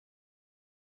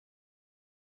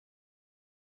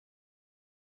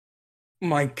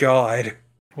 My God.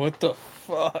 What the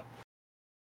fuck?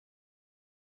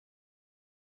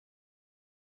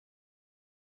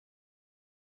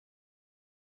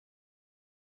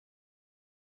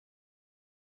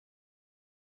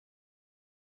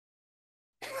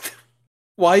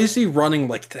 Why is he running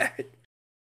like that?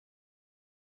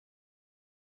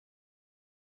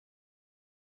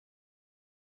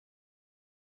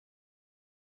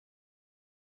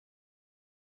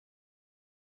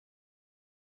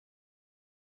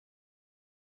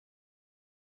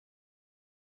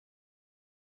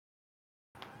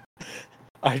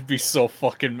 I'd be so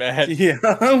fucking mad. Yeah,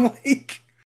 I'm like.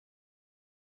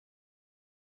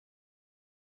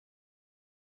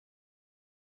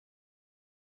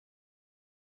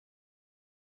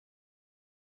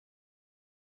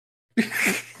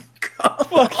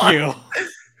 Fuck you.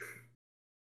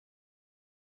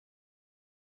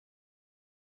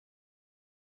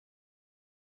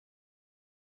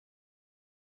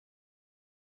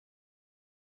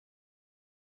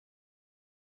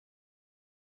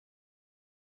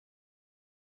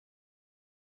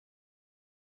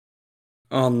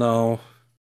 Oh no.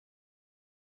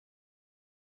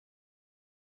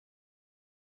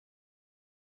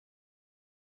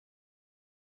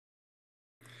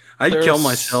 I'd kill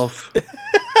myself.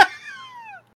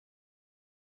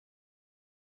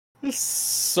 There's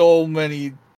so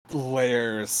many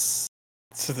layers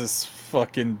to this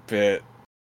fucking bit.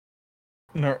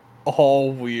 And they're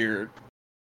all weird.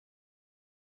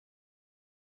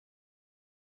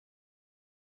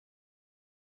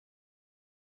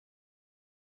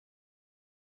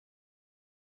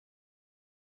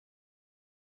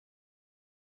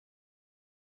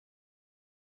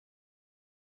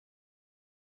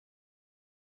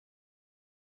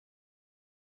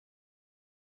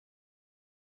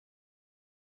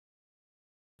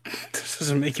 This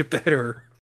doesn't make it better.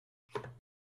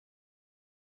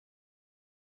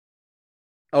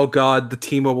 Oh god, the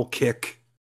T-Mobile kick.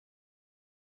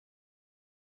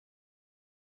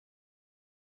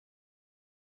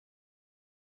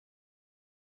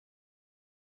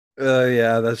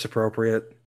 Yeah, that's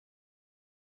appropriate.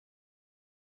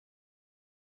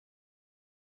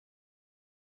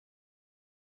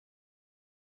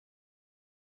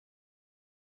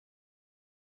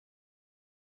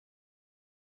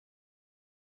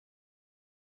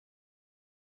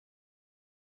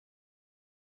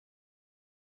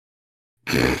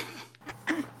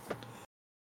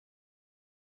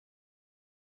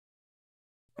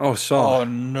 Oh, Saw. Oh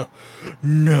no.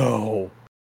 No.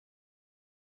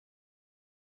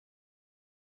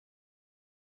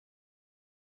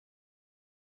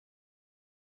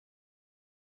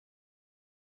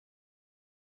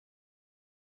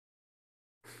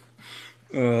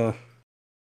 Uh.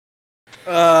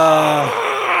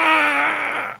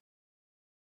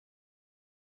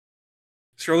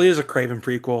 This really is a Craven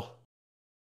prequel.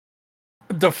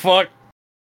 The fuck?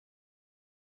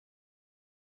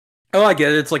 Oh, I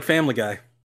get it. It's like Family Guy.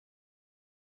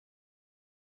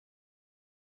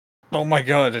 Oh my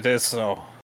god, it is so.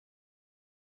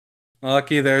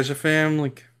 Lucky there's a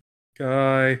Family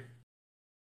Guy.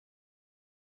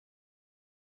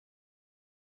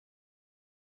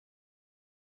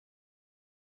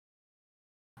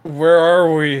 Where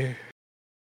are we?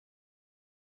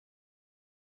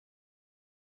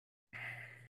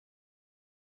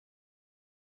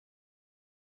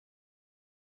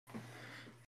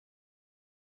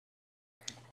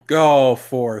 Go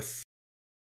forth.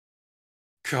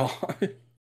 God.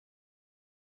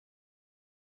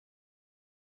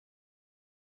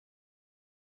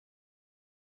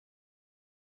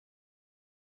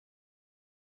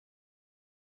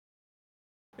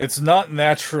 It's not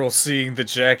natural seeing the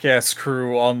Jackass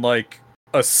crew on, like,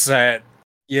 a set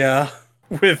Yeah.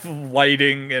 with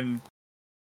lighting and...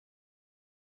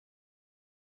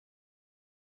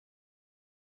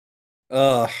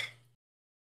 Ugh.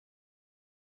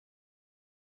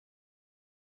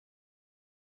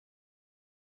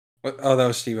 Oh, that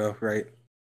was Steve-O, right.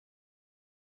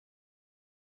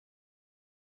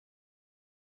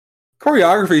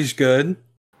 Choreography's good.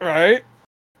 Right?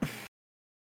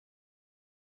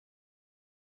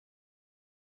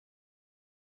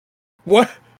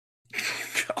 What?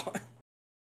 God.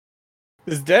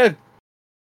 Is dead.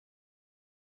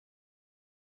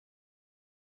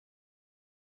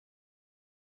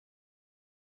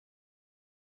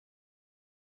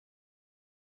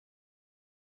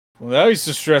 Well, now he's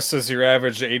just dressed as your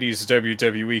average 80s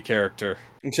WWE character.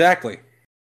 Exactly.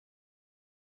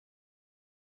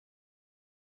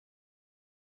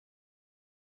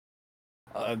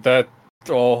 That...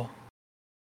 Oh...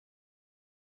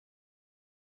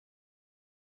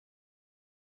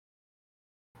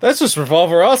 That's just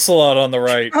Revolver Ocelot on the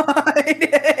right.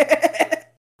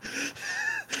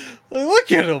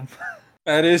 Look at him.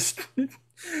 That is... It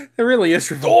really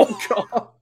is Revolver. God.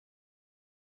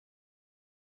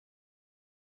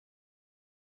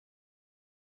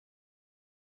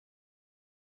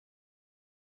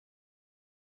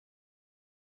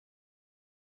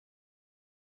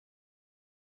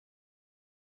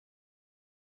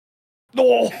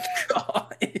 Oh,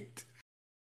 God.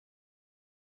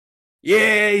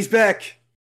 Yeah, he's back.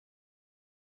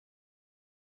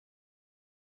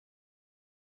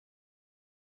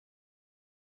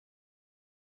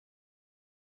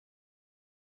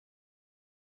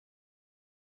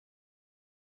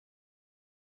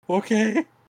 Okay.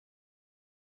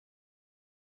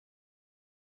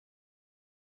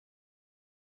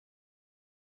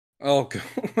 Oh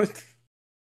god.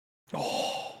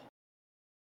 Oh.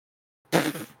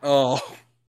 Oh.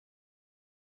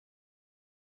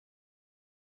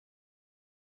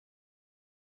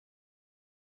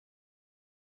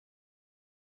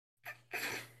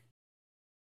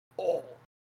 Oh.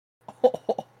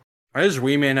 Why does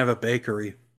Wee Man have a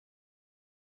bakery?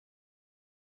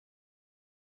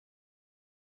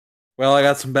 Well, I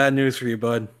got some bad news for you,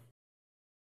 bud.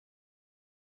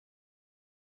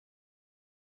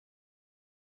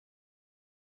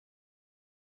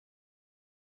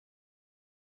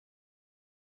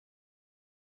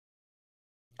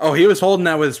 Oh, he was holding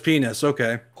that with his penis.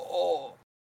 Okay. Oh.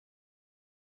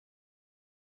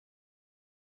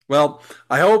 Well,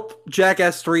 I hope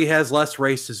Jackass 3 has less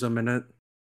racism in it.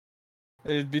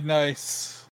 It'd be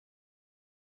nice.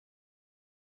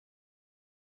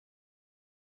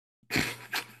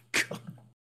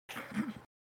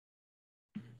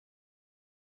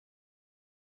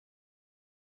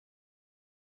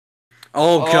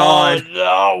 Oh god.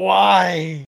 No,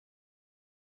 why?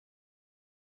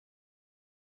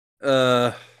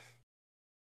 Uh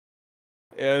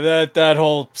Yeah, that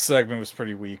whole segment was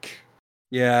pretty weak.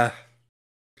 yeah.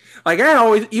 Like I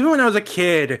always, even when I was a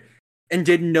kid and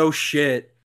didn't know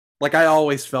shit, like I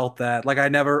always felt that. Like I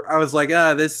was like,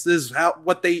 this is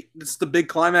this is the big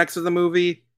climax of the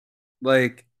movie.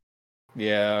 Like,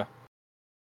 Yeah.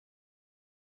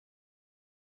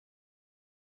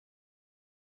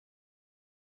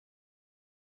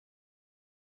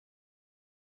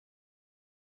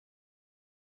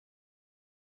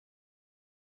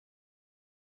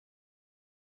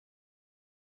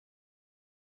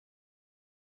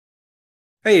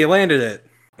 hey, you landed it.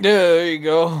 Yeah, there you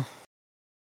go.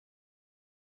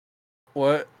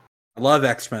 What? I love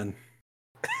X-Men.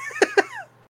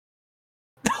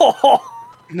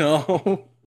 Oh, No.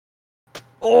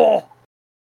 oh,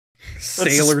 that's a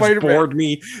Sailors Spider-Man. bored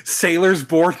me. Sailors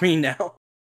bored me now.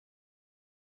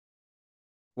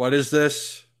 What is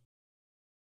this?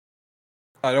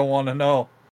 I don't want to know.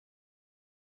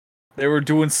 They were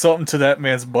doing something to that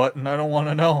man's butt, and I don't want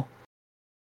to know.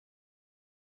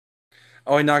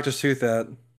 Oh, he knocked his tooth out.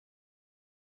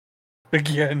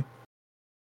 Again.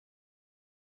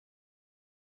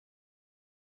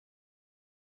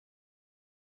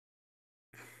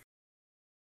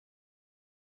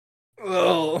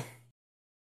 Oh.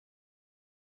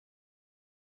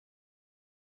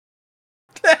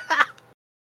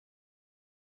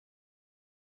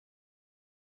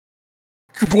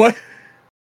 What?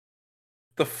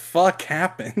 The fuck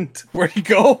happened? Where'd he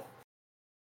go?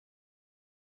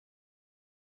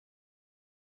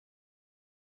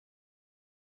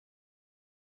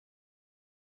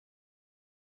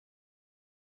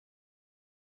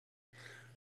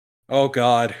 Oh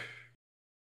god.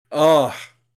 Oh.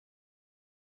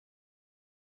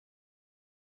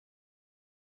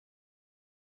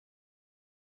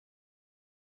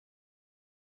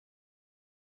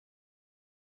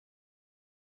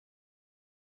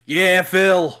 Yeah,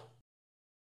 Phil.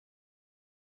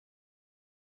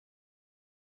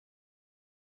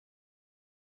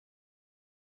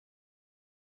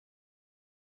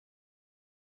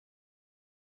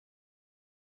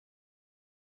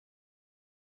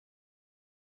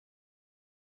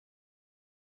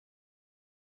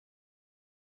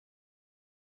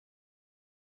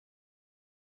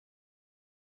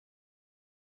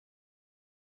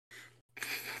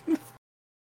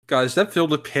 God, is that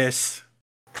filled with piss?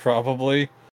 Probably.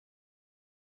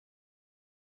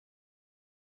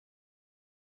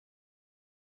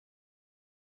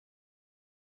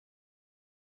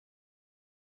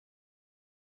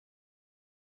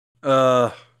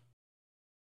 Uh.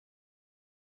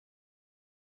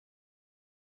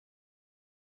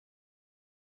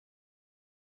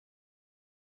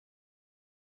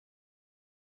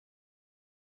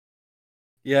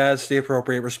 Yeah, it's the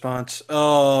appropriate response.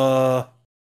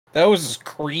 That was just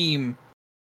cream.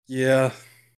 Yeah.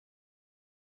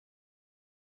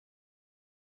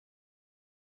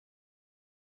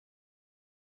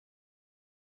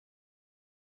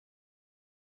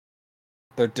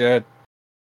 They're dead.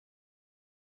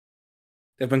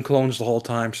 They've been clones the whole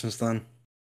time since then.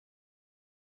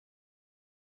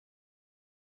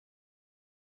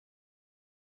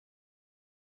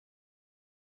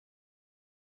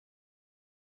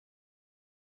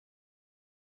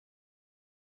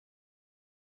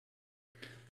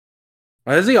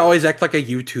 Why does he always act like a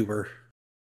YouTuber?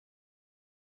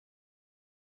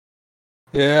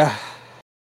 Yeah.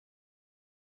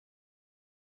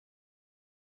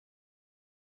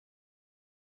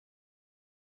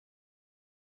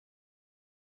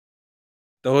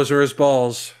 Those are his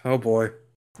balls. Oh boy.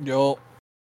 Yo.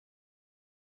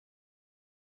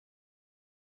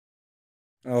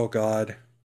 Oh god.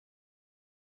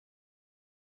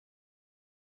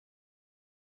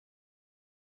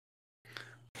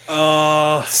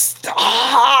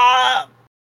 Stop!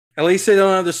 At least they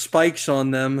don't have the spikes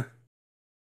on them.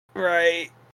 Right.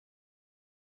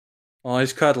 Oh,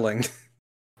 he's cuddling.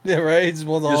 Yeah, right? He just He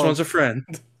just wants a friend.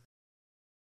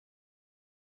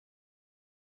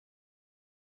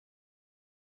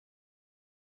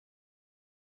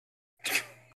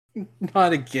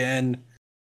 Not again.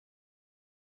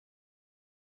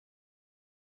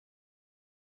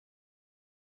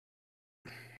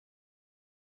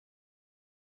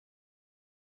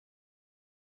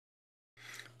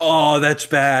 Oh, that's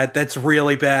bad. That's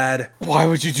really bad. Why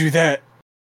would you do that?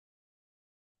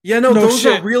 Yeah, no, No those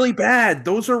shit. are really bad.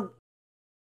 Those are...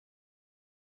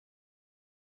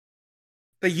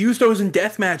 They use those in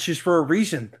death matches for a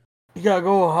reason. You gotta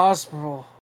go to the hospital.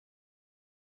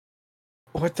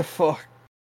 What the fuck?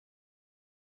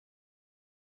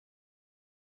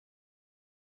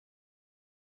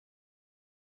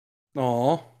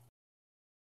 Aw.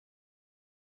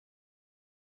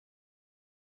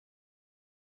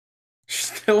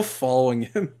 Still following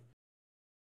him.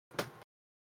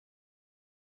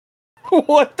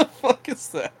 What the fuck is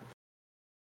that?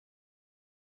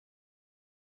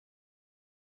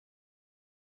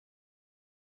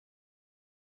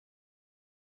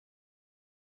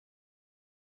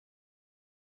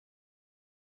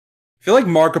 I feel like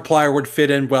Markiplier would fit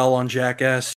in well on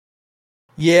Jackass.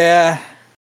 Yeah.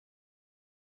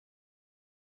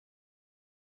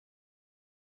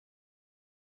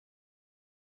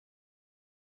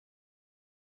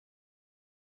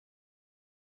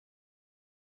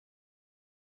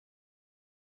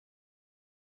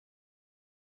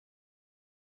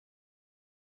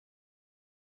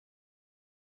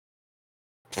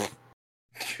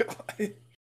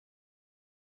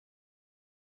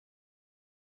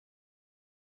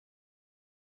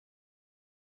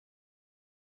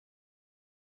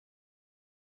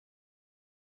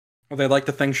 Well, they like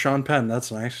to thank Sean Penn.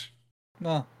 That's nice.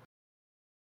 No.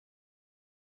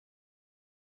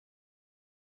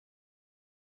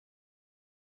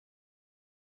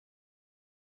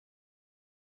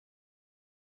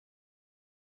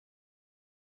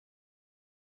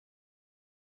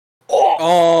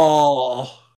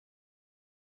 Oh.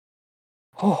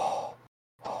 Oh.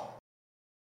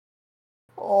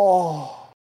 Oh.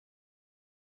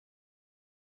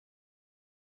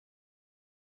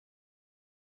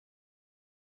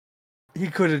 He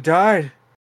could have died.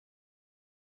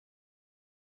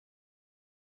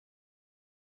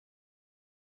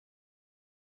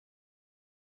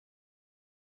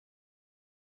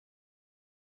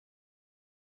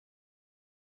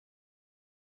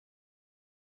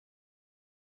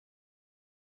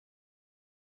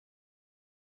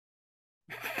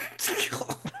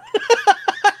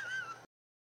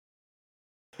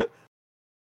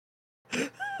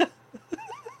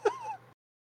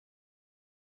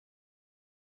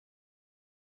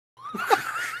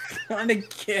 Not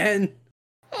again.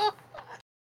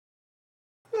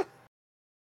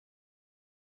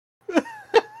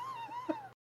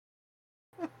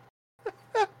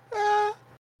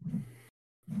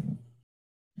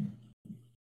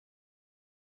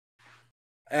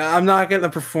 I'm not going to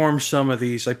perform some of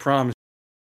these, I promise.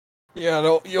 Yeah,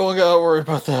 no, you don't gotta worry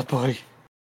about that, buddy.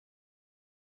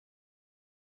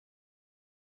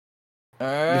 The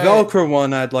Alright. Velcro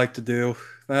one I'd like to do.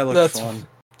 That looks fun.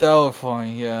 That looked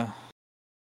fine, yeah.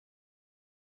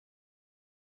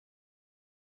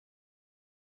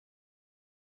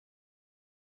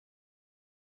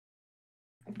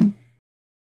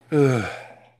 Ugh.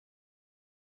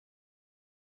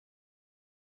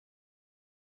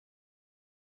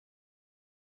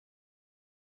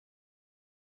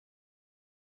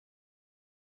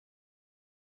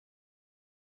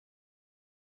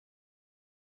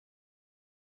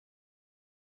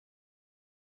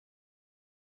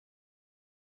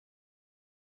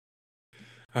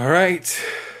 All right.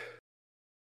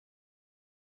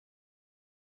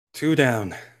 2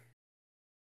 down.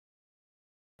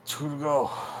 2 to go.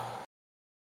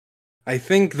 I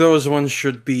think those ones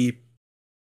should be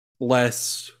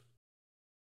less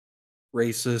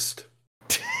racist.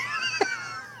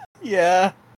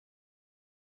 Yeah.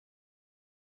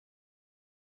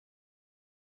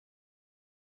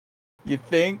 You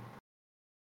think?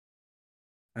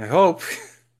 I hope.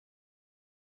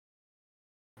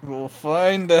 We'll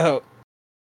find out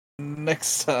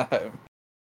next time.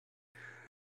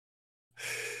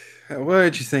 What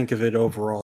did you think of it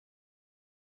overall?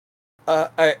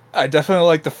 I definitely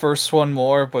like the first one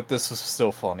more, but this was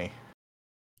still funny.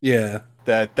 Yeah.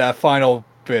 That final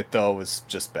bit though was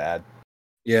just bad.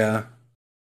 Yeah.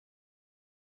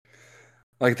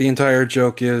 Like the entire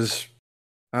joke is,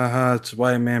 it's a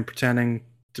white man pretending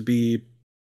to be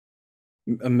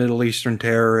a Middle Eastern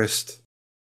terrorist,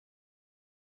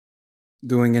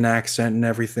 doing an accent and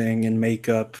everything and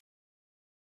makeup.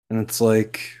 And it's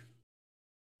like,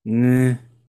 nah.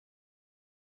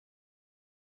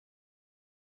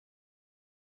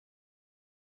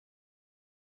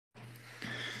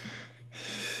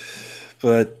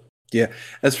 But yeah,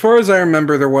 as far as I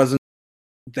remember, there wasn't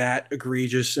that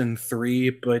egregious in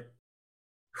 3, but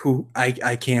who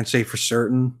I can't say for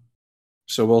certain.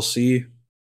 So we'll see.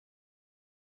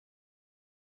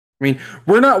 I mean,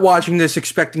 we're not watching this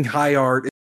expecting high art.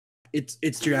 It's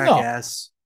Jackass.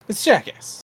 No, it's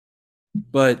Jackass.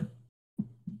 But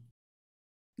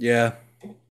yeah.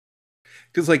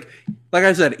 Because like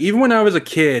I said, even when I was a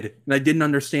kid and I didn't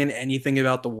understand anything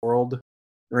about the world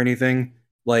or anything,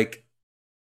 like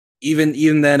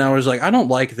even then I was like, I don't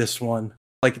like this one.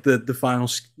 Like the final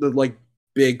the like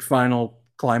big final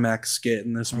climax skit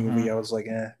in this movie, I was like,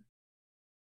 eh.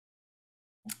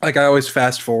 Like I always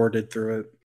fast forwarded through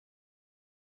it.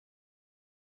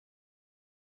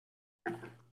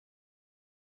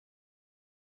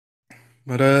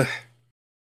 But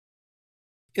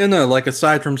like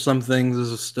aside from some things, this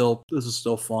is still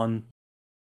fun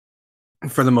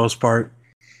for the most part.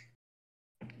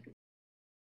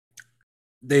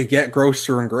 They get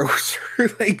grosser and grosser.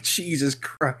 Like Jesus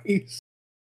Christ.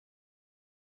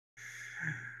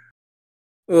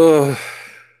 Ugh.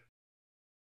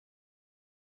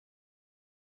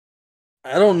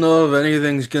 I don't know if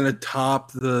anything's gonna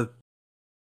top the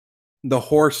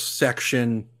horse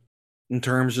section in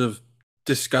terms of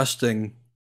disgusting.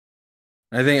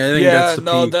 I think that's the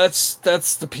peak.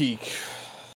 That's the peak.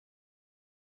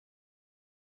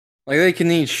 Like they can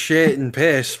eat shit and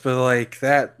piss, but like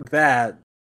that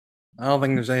I don't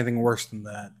think there's anything worse than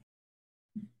that.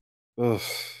 Ugh.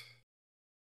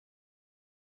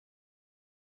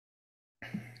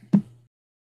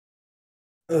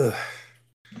 Ugh.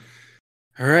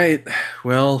 All right.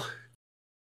 Well,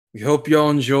 we hope y'all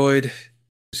enjoyed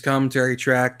this commentary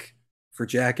track for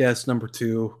Jackass Number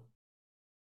Two.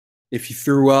 If you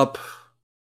threw up,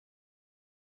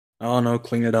 I don't know,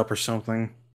 clean it up or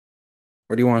something.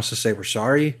 Or do you want us to say we're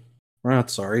sorry? We're not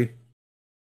sorry.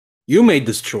 You made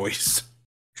this choice.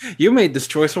 You made this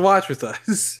choice to watch with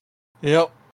us.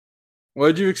 Yep. What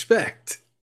did you expect?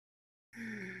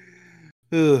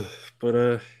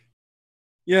 But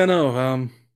yeah, no.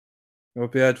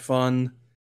 Hope you had fun.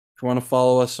 If you want to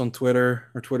follow us on Twitter,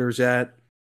 our Twitter's at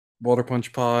Boulder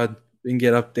Punch Pod. You can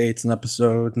get updates and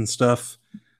episodes and stuff.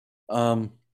 But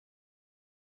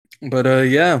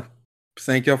yeah,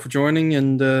 thank y'all for joining,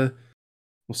 and we'll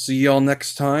see y'all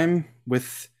next time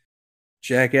with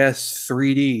Jackass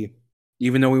 3D.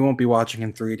 Even though we won't be watching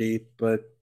in 3D, but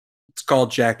it's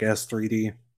called Jackass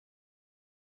 3D.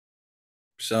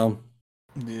 So,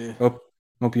 yeah.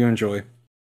 hope you enjoy.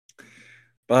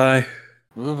 Bye.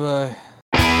 Bye bye.